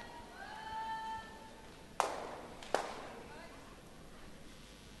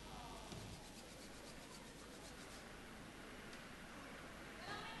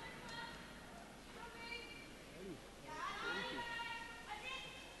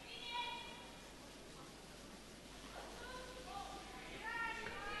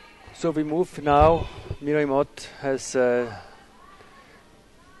 So we move now. Miriam Ott has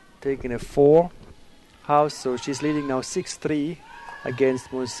taken a 4 house, so she's leading now 6-3 against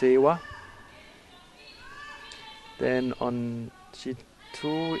Musewa. Then on sheet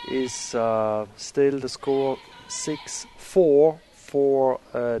 2 is still the score 6-4 for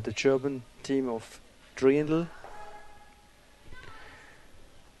the German team of Driendl.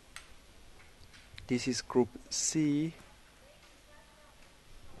 This is Group C.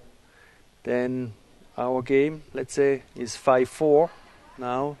 Then our game, let's say, is 5-4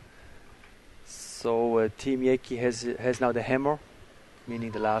 now. So Team Jäggi has now the hammer, meaning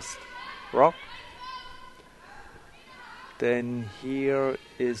the last rock. Then here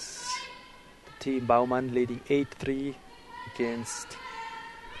is Team Baumann leading 8-3 against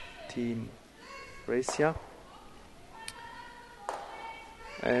Team Brescia.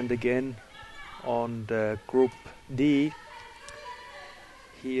 And again on the Group D,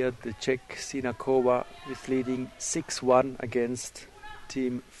 here the Czech Sinakova is leading 6-1 against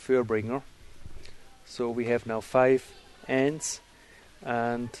Team Fürbringer. So we have now 5 ends,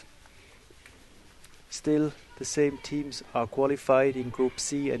 and still the same teams are qualified in Group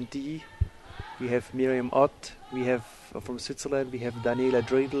C and D. We have Miriam Ott, we have from Switzerland, we have Daniela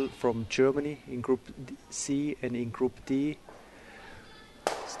Driendl from Germany in Group C, and in Group D.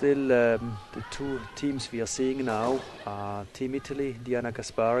 Still, the 2 teams we are seeing now are Team Italy, Diana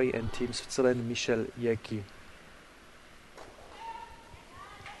Gaspari, and Team Switzerland, Michel Jäggi.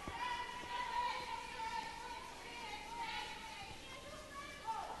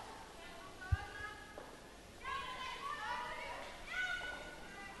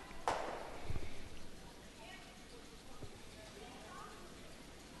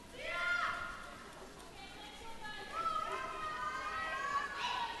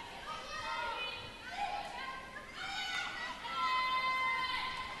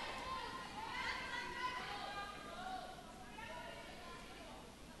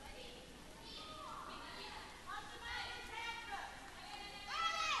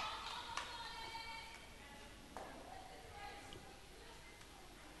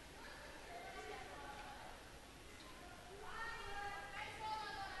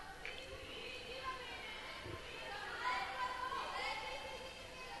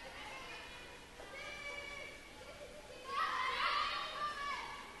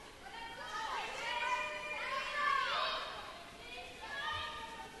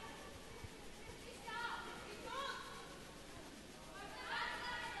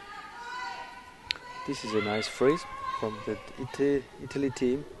 This is a nice phrase from the Italy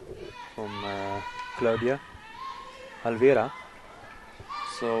team, from Claudia Alvera.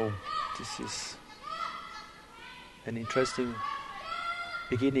 So this is an interesting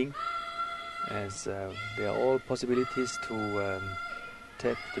beginning, as there are all possibilities to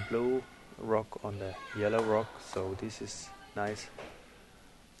tap the blue rock on the yellow rock. So this is nice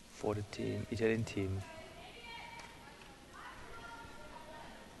for the Italian team.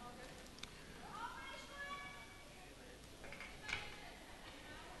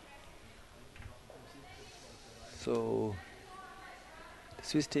 So the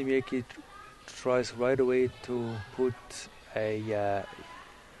Swiss team Jäggi tries right away to put a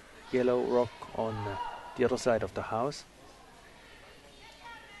yellow rock on the other side of the house,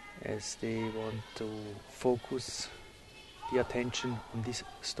 as they want to focus the attention on this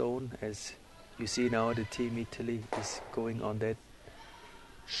stone. As you see now, the team Italy is going on that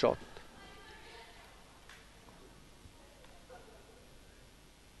shot.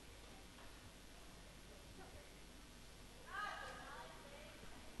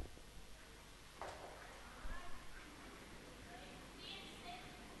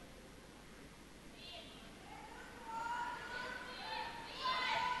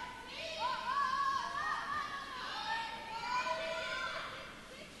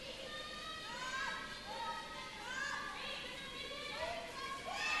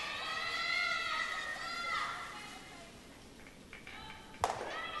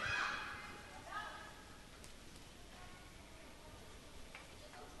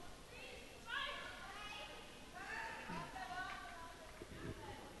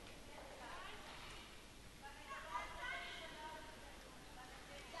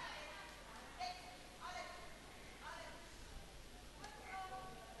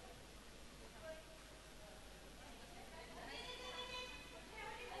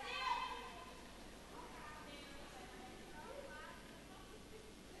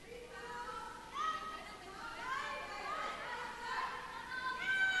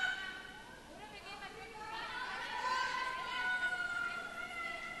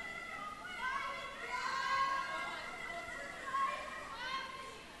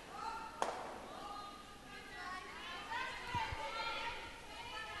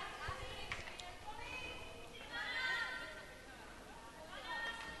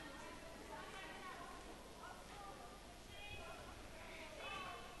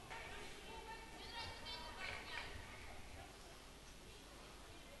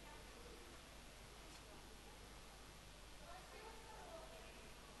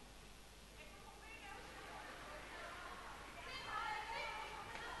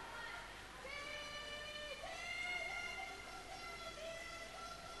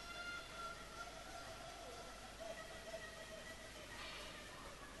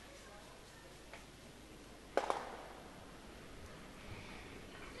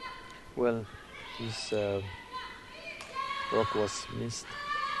 Well, this rock was missed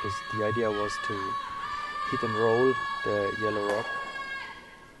because the idea was to hit and roll the yellow rock,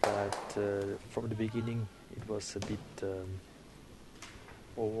 but from the beginning it was a bit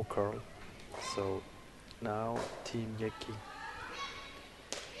over curl. So now Team Jäggi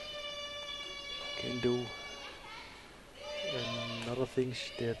can do another thing.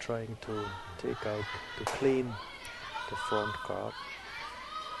 They're trying to take out, to clean the front guard.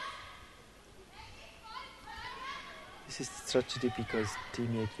 This is the tragedy because Team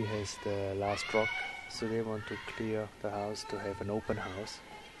Jäggi has the last rock, so they want to clear the house to have an open house.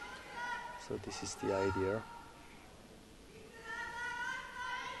 So this is the idea.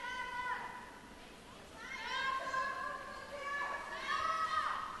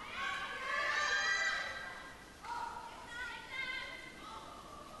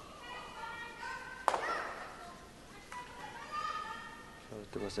 So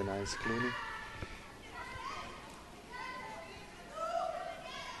there was a nice cleaning.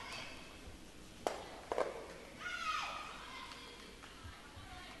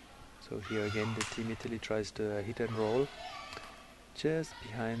 So here again the Team Italy tries to hit and roll just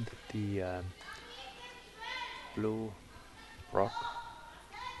behind the blue rock.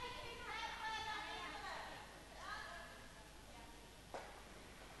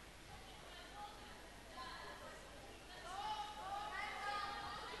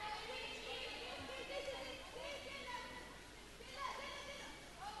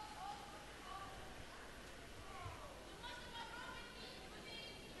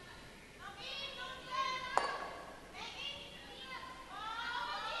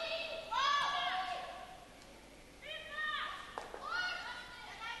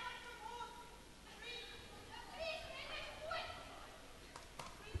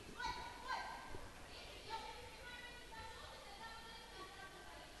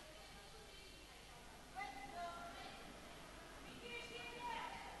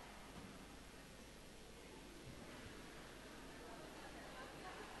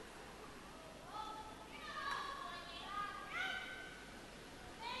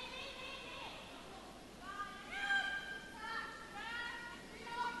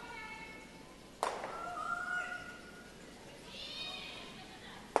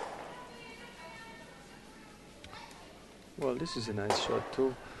 Well, this is a nice shot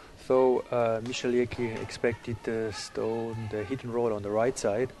too. So Michel Jäggi expected the hit and roll on the right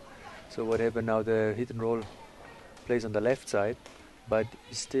side. So what happened now, the hit and roll plays on the left side, but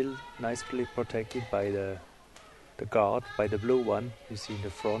is still nicely protected by the guard, by the blue one you see in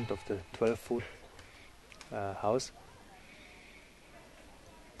the front of the 12-foot house.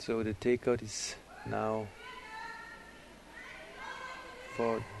 So the takeout is now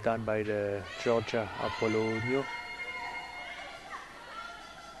done by the Georgia Apollonio.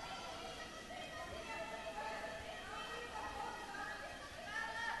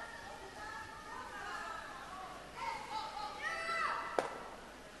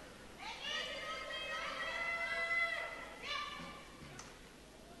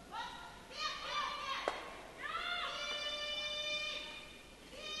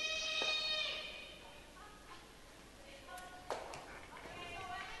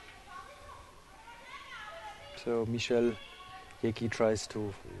 So Michel Jäggi tries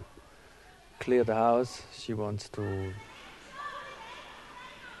to clear the house. She wants to, I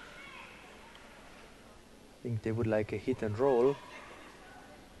think they would like a hit and roll.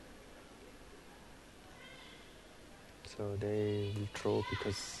 So they will throw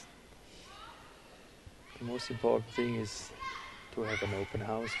because the most important thing is to have an open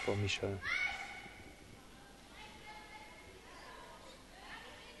house for Michel.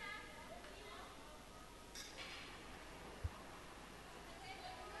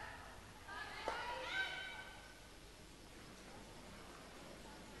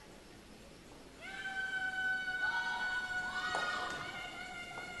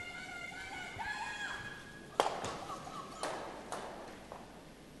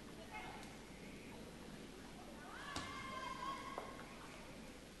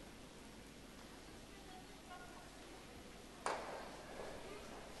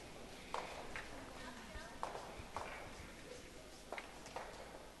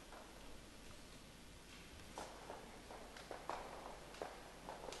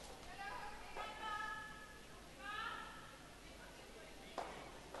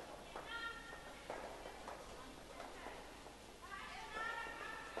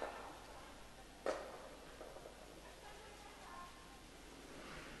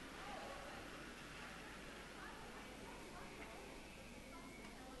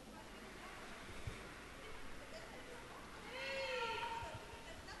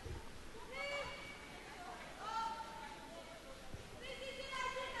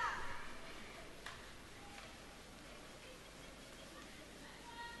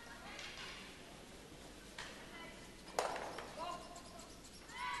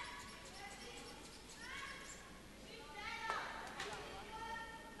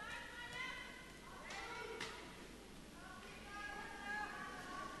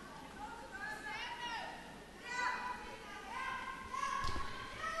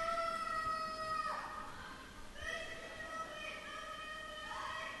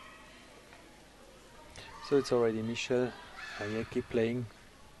 So it's already Jäggi playing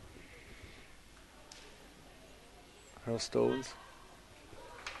her stones.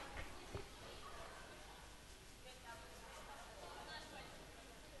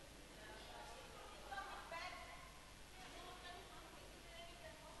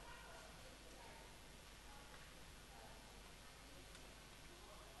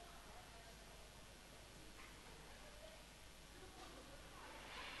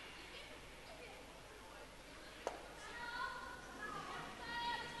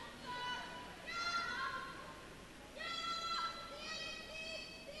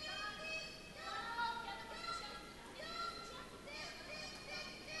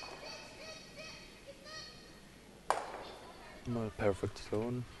 Well, perfect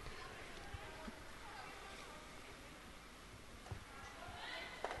stone.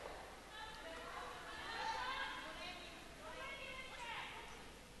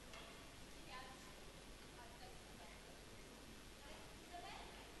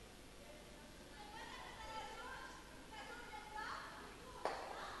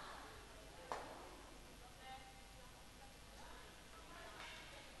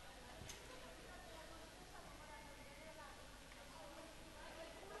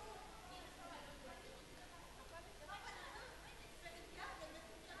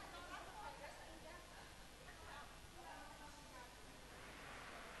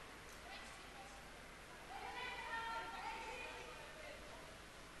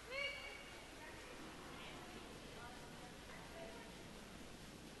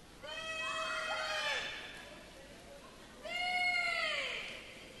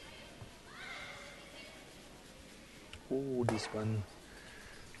 Oh, this one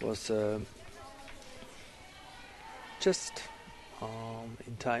was just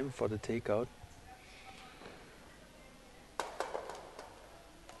in time for the takeout.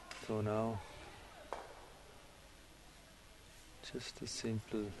 So now just a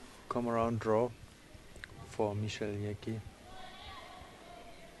simple come around draw for Jäggi.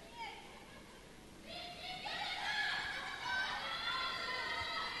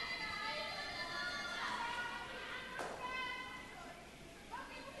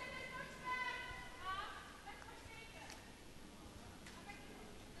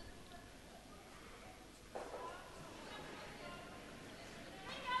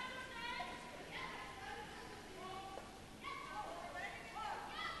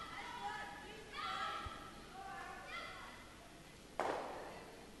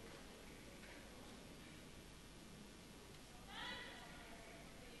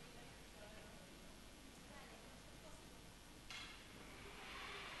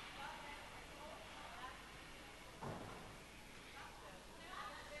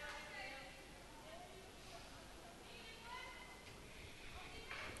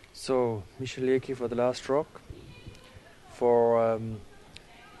 So Jäggi for the last rock for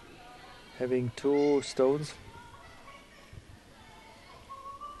having 2 stones.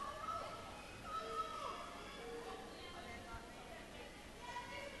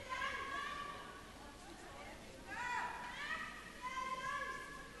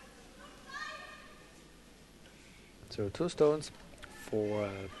 So 2 stones for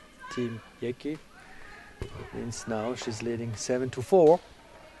Team Jäggi. Means now she's leading 7-4.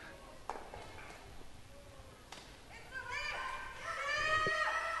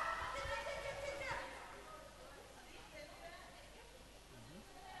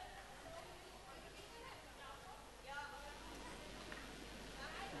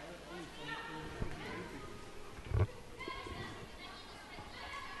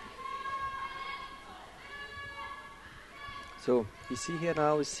 So you see here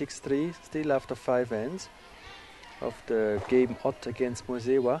now is 6-3, still after 5 ends of the game Ott against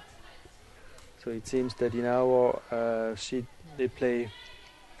Mosewa. So it seems that in our they play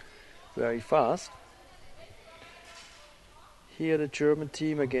very fast. Here the German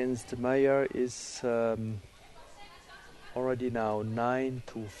team against Meyer is already now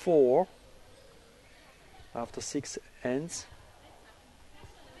 9-4 after 6 ends.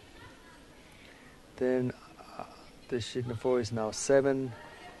 Then the Schiedner is now 7-4,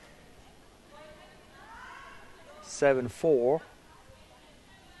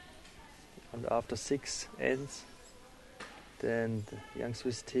 and after 6 ends, then the young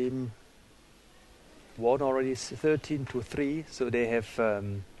Swiss team won already 13-3, so they have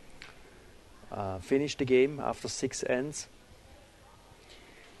finished the game after 6 ends.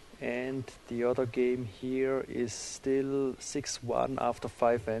 And the other game here is still 6-1 after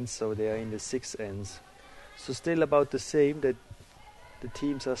 5 ends, so they are in the 6 ends. So still about the same, that the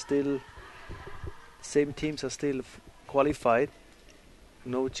teams are still, qualified.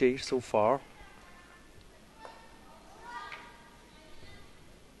 No change so far.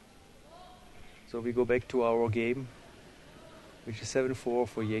 So we go back to our game, which is 7-4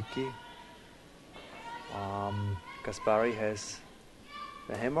 for Jäggi. Gaspari has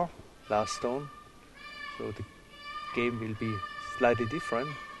the hammer, last stone, so the game will be slightly different,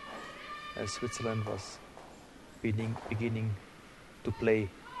 as Switzerland was beginning to play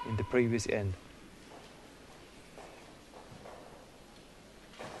in the previous end.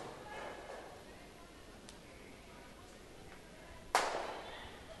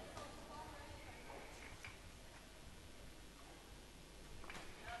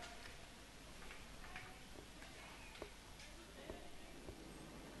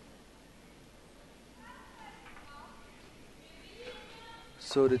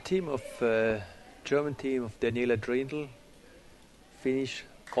 So the German team of Daniela Drindl finished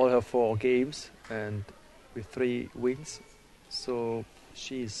all her 4 games and with 3 wins. So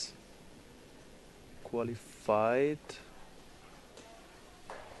she's qualified.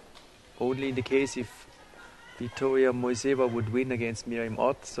 Only in the case if Victoria Moiseva would win against Miriam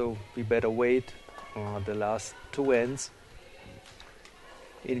Ott, so we better wait the last 2 ends.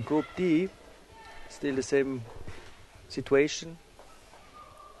 In Group D, still the same situation.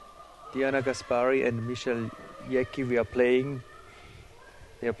 Diana Gaspari and Michelle Jäggi, they are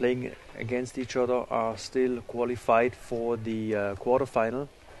playing against each other, are still qualified for the quarterfinal.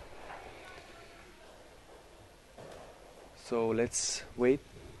 So let's wait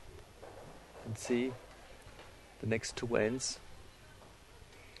and see the next 2 ends.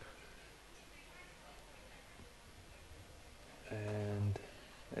 And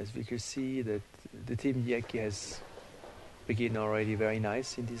as we can see, that the team Jäggi has begin already very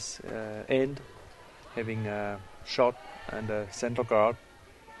nice in this end, having a shot and a center guard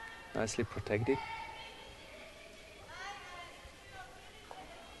nicely protected.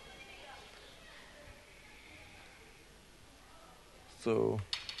 So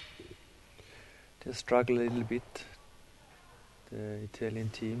they struggle a little bit, the Italian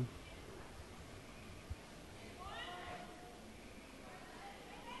team.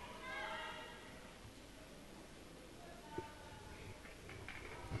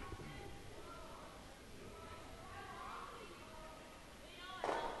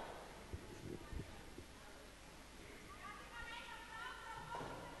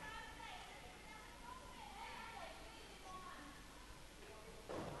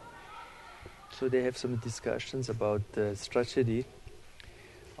 So they have some discussions about the strategy,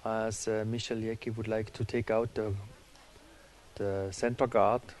 as Michelle Jäggi would like to take out the center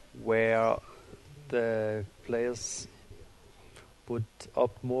guard, where the players would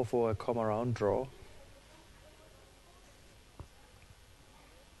opt more for a come around draw.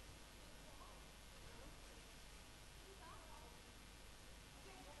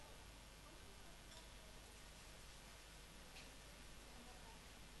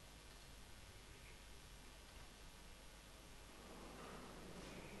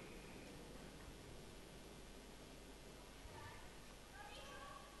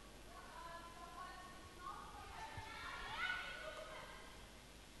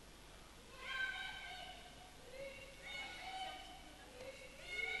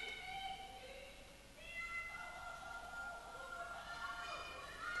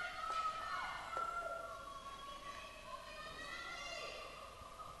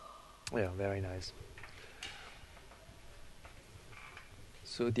 Yeah, very nice.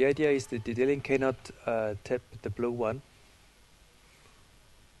 So the idea is that the Italian cannot tap the blue one.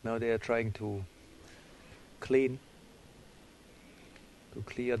 Now they are trying to clear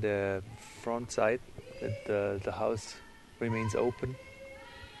the front side, that the house remains open,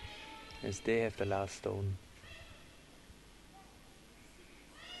 as they have the last stone.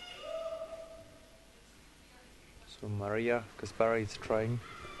 So Maria Gaspari is trying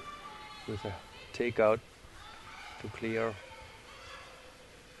with a takeout to clear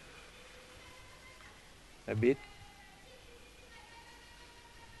a bit.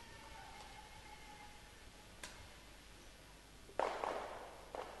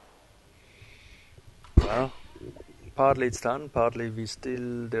 Well, partly it's done, partly there's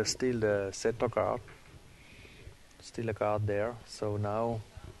still the center guard, still a guard there. So now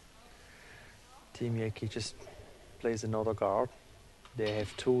Team Jäggi just plays another guard. They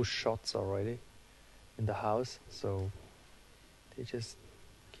have 2 shots already in the house, so they just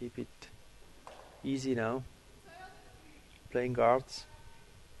keep it easy now, playing guards.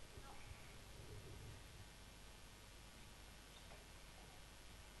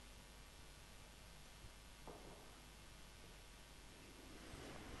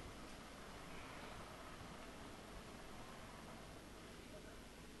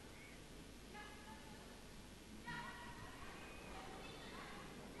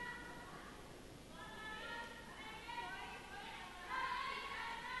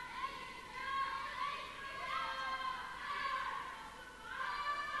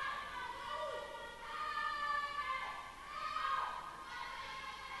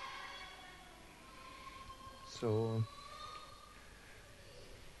 So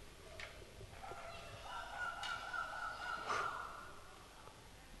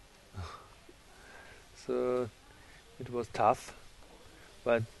so it was tough,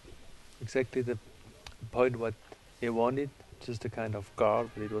 but exactly the point what he wanted, just a kind of guard,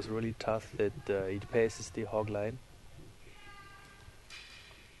 but it was really tough that it passes the hog line.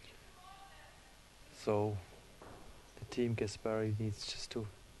 So the team Gaspari needs just to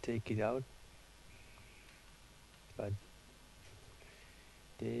take it out, but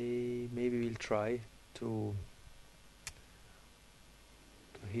they maybe will try to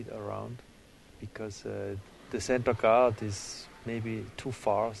hit around, because the center guard is maybe too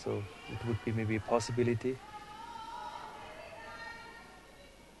far, so it would be maybe a possibility.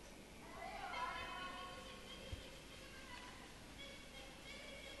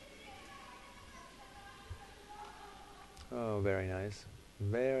 Oh, very nice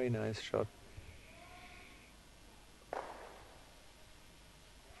shot.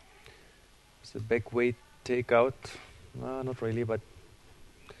 It's a back weight takeout. No, not really, but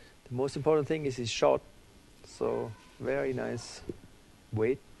the most important thing is his shot. So very nice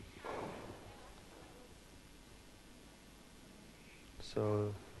weight.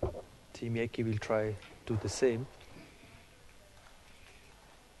 So Team Jäggi will try do the same.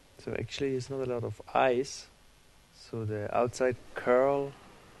 So actually it's not a lot of ice. So the outside curl,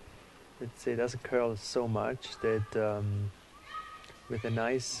 let's say, doesn't curl so much that with a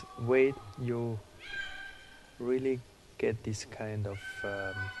nice weight you really get this kind of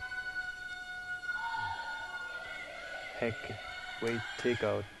hack weight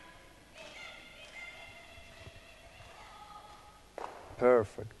takeout.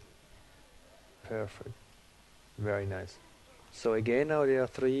 Perfect. Very nice. So again now there are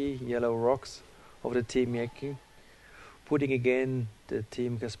 3 yellow rocks of the Team Jäggi, putting again the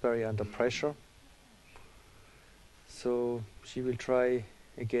Team Gaspari under pressure. So she will try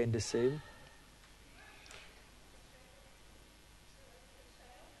again the same.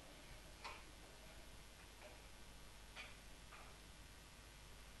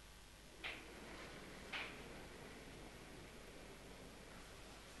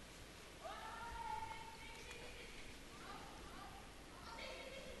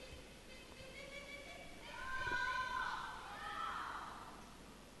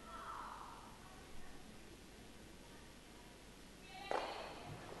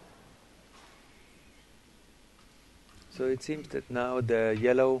 So it seems that now the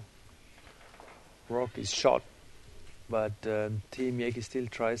yellow rock is shot, but Team Jäggi still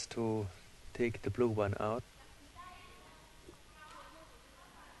tries to take the blue one out.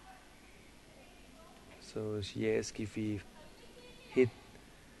 So she asks if he hit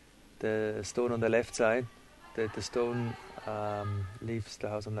the stone on the left side, that the stone leaves the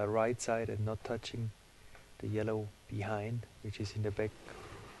house on the right side and not touching the yellow behind, which is in the back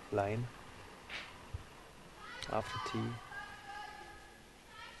line after tee.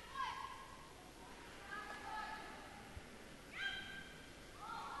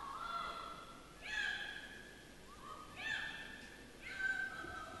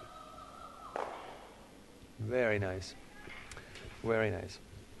 Very nice.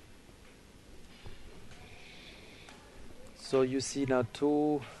 So you see now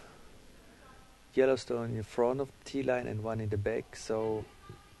 2 yellow stone in front of the tee line and 1 in the back. So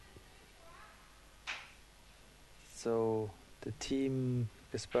the team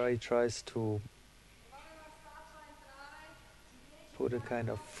Gaspari tries to put a kind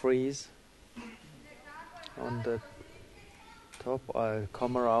of freeze on the top. I'll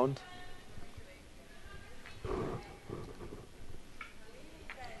come around.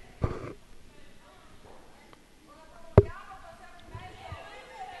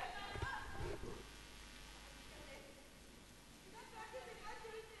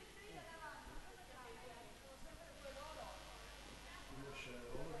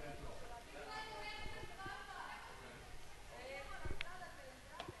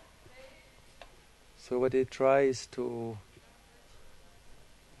 So what they try is to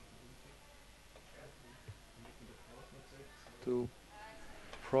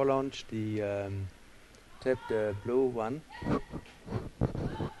prolong the tap the blue one.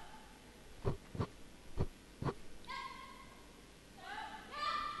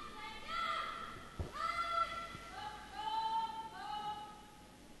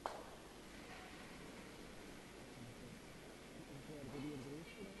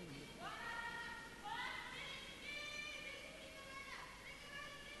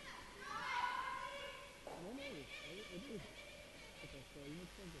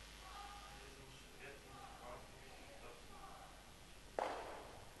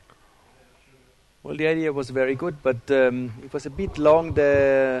 Well, the idea was very good, but it was a bit long,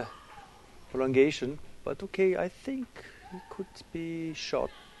 the prolongation. But okay, I think it could be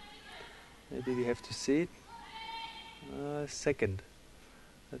shot. Maybe we have to see it. Second.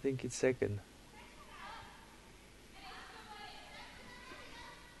 I think it's second.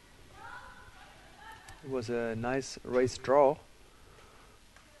 It was a nice race draw.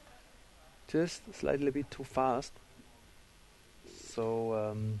 Just slightly a bit too fast.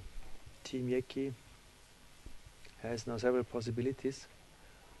 So Team Jäggi has now several possibilities.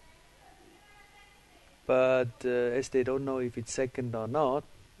 But as they don't know if it's second or not,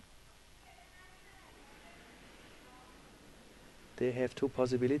 they have two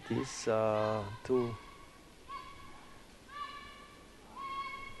possibilities to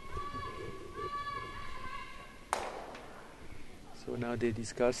so now they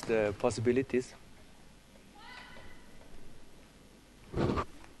discuss the possibilities.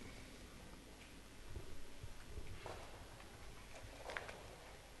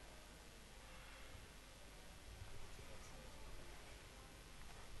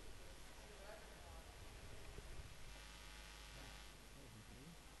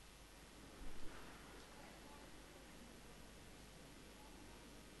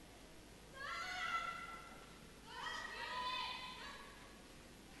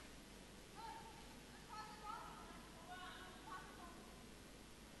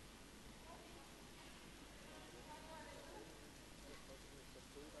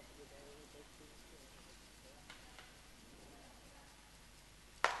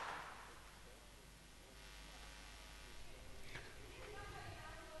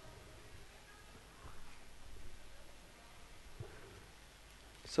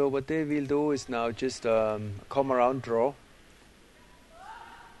 So what they will do is now just come around draw,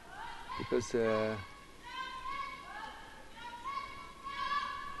 because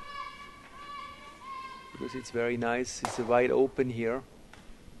it's very nice. It's wide open here.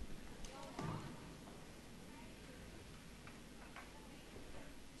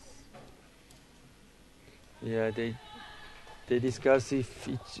 Yeah, they discuss if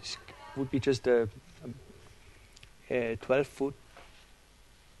it would be just a 12-foot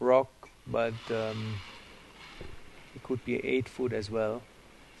rock, but it could be 8-foot as well.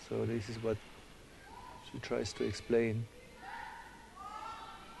 So this is what she tries to explain.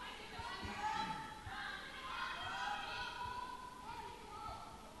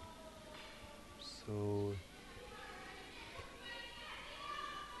 So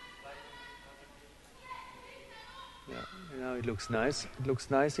yeah, now it looks nice. It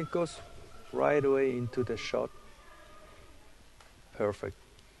looks nice. It goes right away into the shot. Perfect.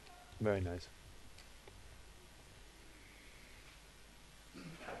 Very nice.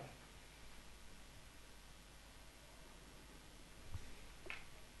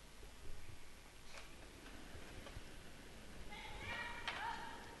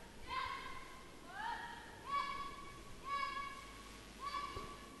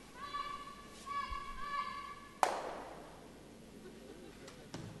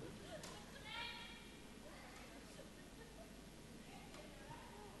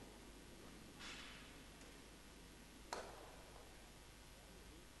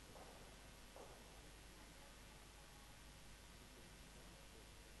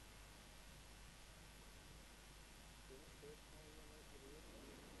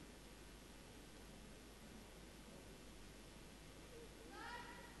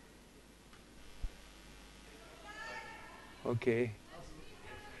 Okay.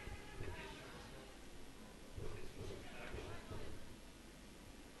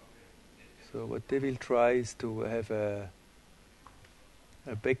 So what they will try is to have a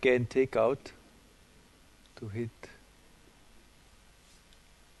backhand takeout to hit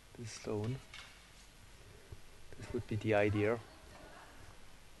the stone. This would be the idea.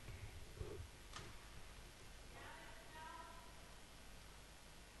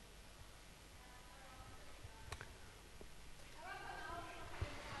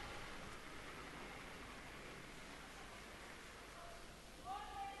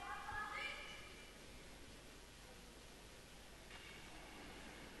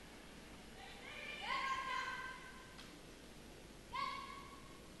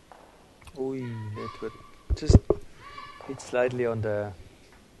 Oh, that would just hit slightly on the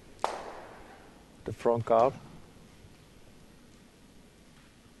front guard.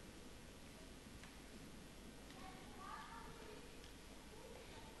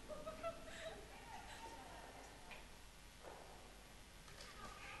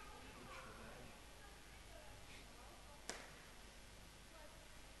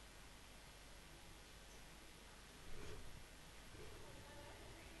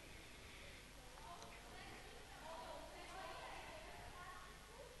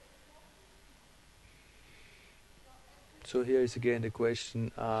 So here is again the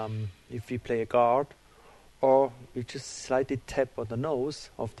question, if we play a guard or we just slightly tap on the nose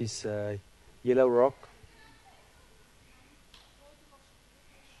of this yellow rock.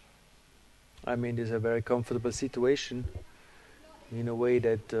 I mean, it's a very comfortable situation in a way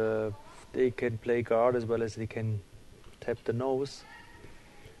that they can play guard as well as they can tap the nose,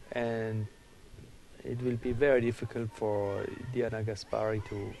 and it will be very difficult for Diana Gaspari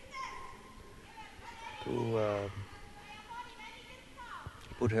to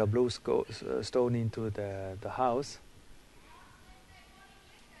put her blue stone into the house.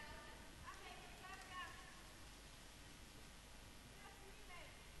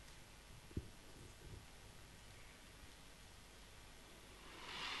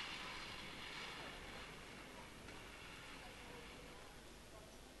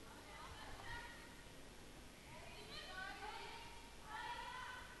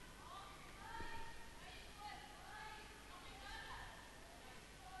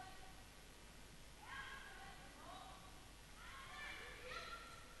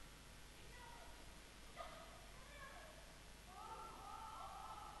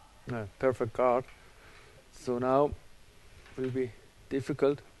 Perfect guard. So now will be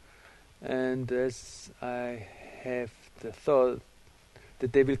difficult, and as I have the thought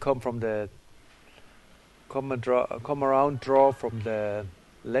that they will come from the come around draw from the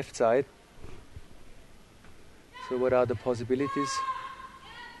left side. So what are the possibilities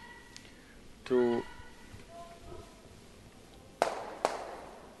to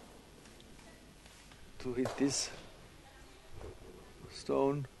hit this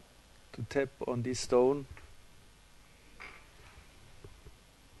stone, to tap on this stone?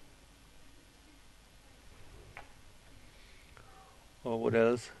 Or what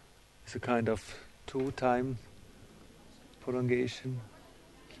else? It's a kind of 2-time prolongation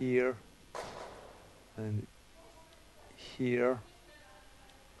here and here.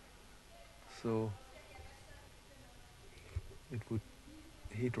 So it would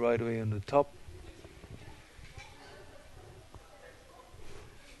hit right away on the top.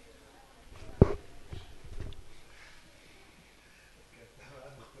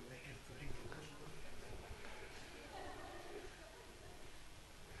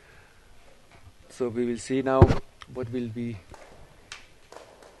 So we will see now what will be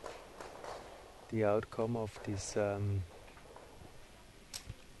the outcome of this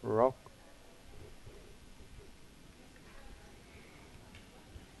rock.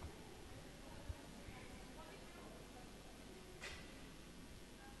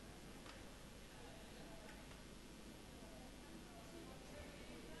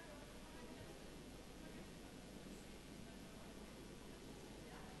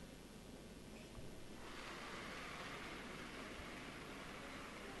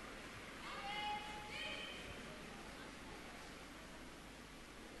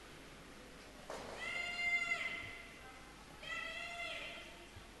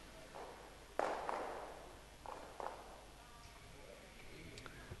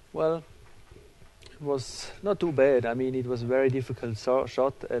 Well, it was not too bad. I mean, it was a very difficult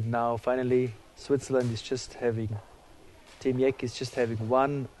shot, and now finally Switzerland is just having, Team Jäggi is just having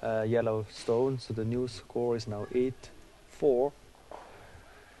one yellow stone, so the new score is now 8-4.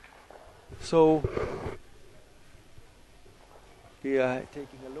 So we are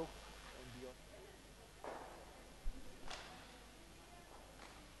taking a look.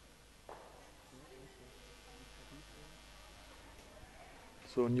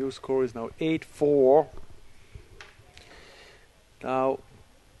 So new score is now 8-4. Now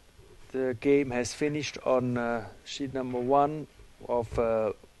the game has finished on sheet number 1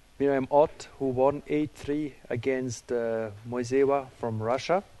 of Miriam Ott, who won 8-3 against Moiseeva from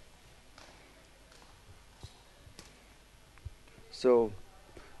Russia. So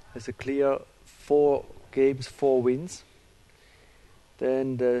there's a clear 4 games, 4 wins.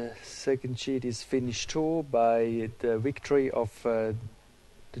 Then the second sheet is finished too by the victory of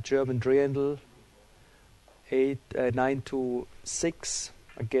the German Driendl 9-6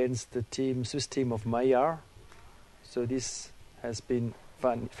 against the Swiss team of Maillard. So this has been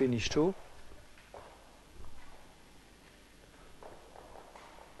finished too.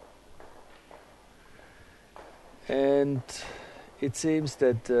 And it seems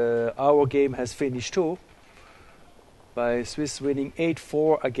that our game has finished too, by Swiss winning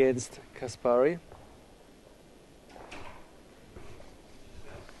 8-4 against Gaspari.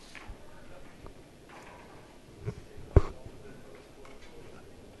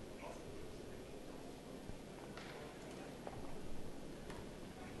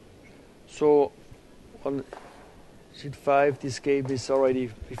 So on sheet 5, this game is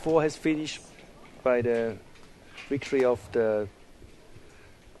already has finished by the victory of the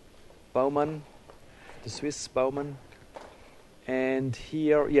Baumann, the Swiss Baumann. And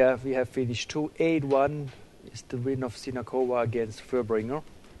here, we have finished 8-1 is the win of Sinakova against Furbringer.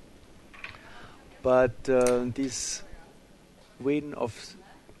 But this win of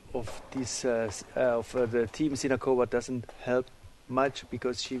the team Sinakova doesn't help much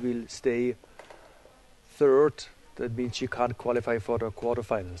because she will stay third. That means she can't qualify for the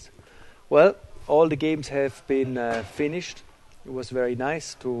quarterfinals. Well, all the games have been finished. It was very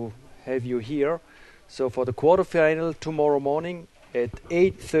nice to have you here. So for the quarterfinal tomorrow morning at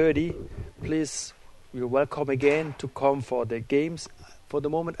 8:30, please, you're welcome again to come for the games. For the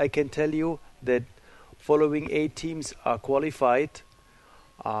moment, I can tell you that following 8 teams are qualified.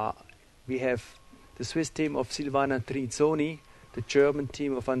 We have the Swiss team of Silvana Trinizzoni, the German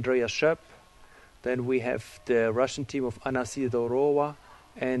team of Andrea Schöpp, then we have the Russian team of Anna Sidorova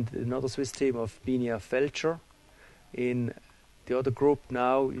and another Swiss team of Binia Felcher. In the other group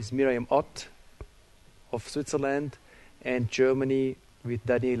now is Miriam Ott of Switzerland and Germany with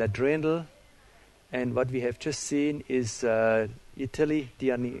Daniela Drendl. And what we have just seen is Italy,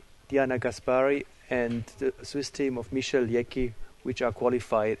 Diana Gaspari and the Swiss team of Gaspari-Jäggi, which are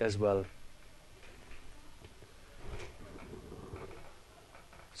qualified as well.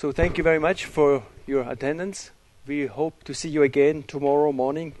 So thank you very much for your attendance. We hope to see you again tomorrow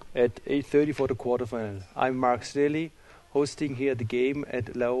morning at 8:30 for the quarterfinal. I'm Mark Staley, hosting here the game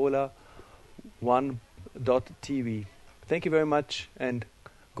at Laola1.tv. Thank you very much and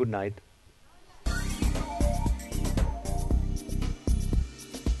good night.